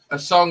could be a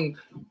song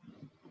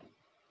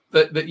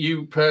that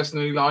you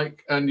personally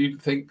like and you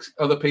think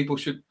other people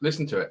should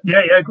listen to it.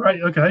 Yeah, great.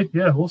 Okay,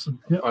 yeah, awesome.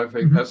 Yeah. I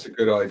think that's a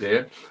good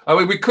idea. I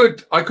mean,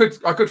 I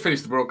could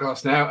finish the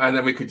broadcast now and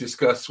then we could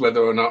discuss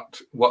whether or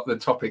not what the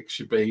topic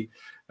should be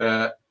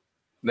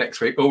next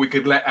week, or we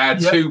could let our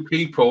two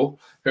people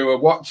who are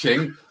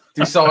watching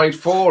decide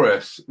for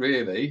us,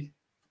 really.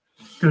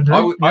 Good.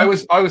 I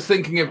was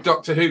thinking of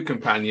Doctor Who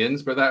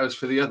companions, but that was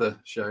for the other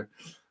show.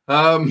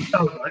 I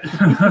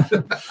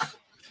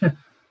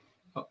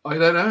don't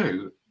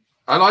know.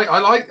 I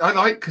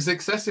like because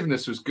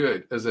Excessiveness was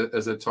good as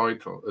a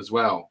title as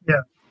well.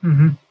 Yeah.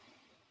 Mm-hmm.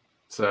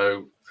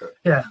 So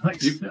yeah,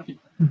 thanks.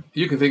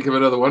 You can think of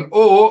another one,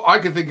 or I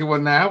can think of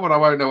one now, but I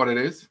won't know what it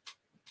is.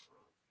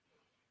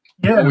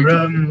 Yeah.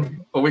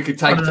 Or we could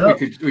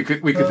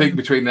think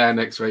between now and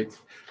next week.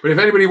 But if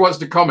anybody wants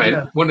to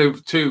comment, one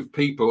of two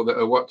people that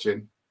are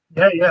watching.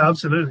 Yeah,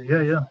 absolutely.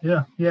 Yeah.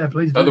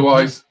 Please do.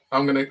 Otherwise,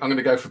 I'm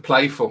gonna go for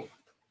Playful.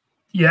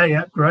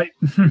 Yeah, great.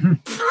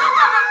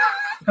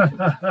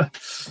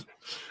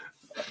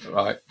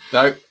 Right.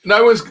 No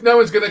one's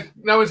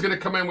gonna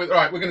come in with. All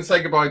right, we're gonna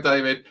say goodbye,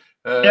 David.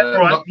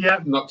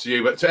 Not to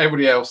you, but to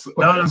everybody else.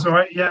 No, that's all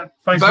right. Yeah.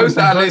 Thanks. Those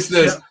that are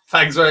listeners,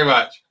 thanks very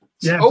much.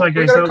 Yeah. Thank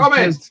you.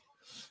 Comment.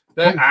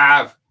 There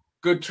have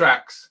good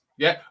tracks.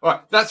 Yeah. All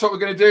right. That's what we're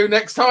gonna do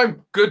next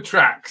time. Good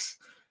tracks.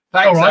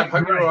 Thanks. All right.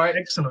 Hope you're all right.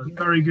 Excellent.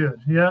 Very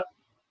good. Yeah.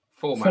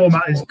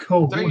 Format is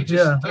cool. Don't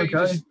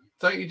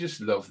you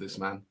just love this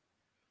man?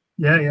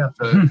 Yeah.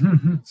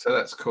 So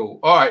that's cool.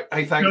 All right.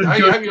 Hey, thanks.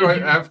 Hope you're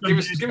right, Av. Give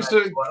us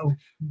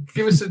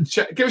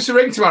a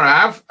ring tomorrow,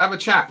 Av. Have a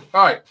chat.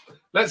 All right.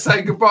 Let's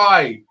say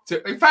goodbye.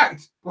 In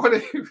fact,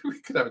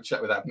 we could have a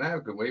chat with Av now,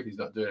 couldn't we? If he's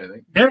not doing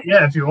anything.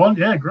 Yeah. If you want.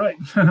 Yeah. Great.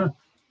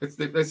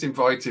 Let's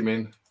invite him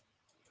in.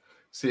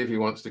 See if he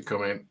wants to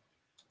come in,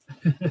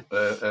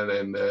 and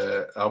then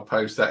I'll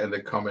post that in the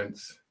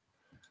comments,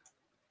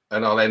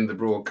 and I'll end the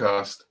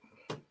broadcast.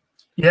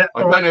 Yeah.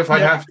 I don't know if I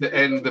have to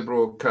end the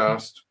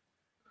broadcast.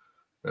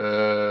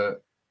 No,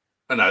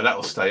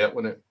 that'll stay up,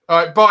 won't it?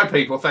 All right, bye,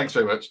 people. Thanks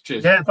very much.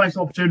 Cheers. Yeah, thanks a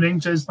lot for tuning in.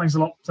 Cheers. Thanks a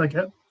lot. Take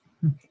care.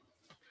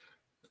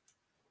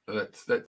 Let's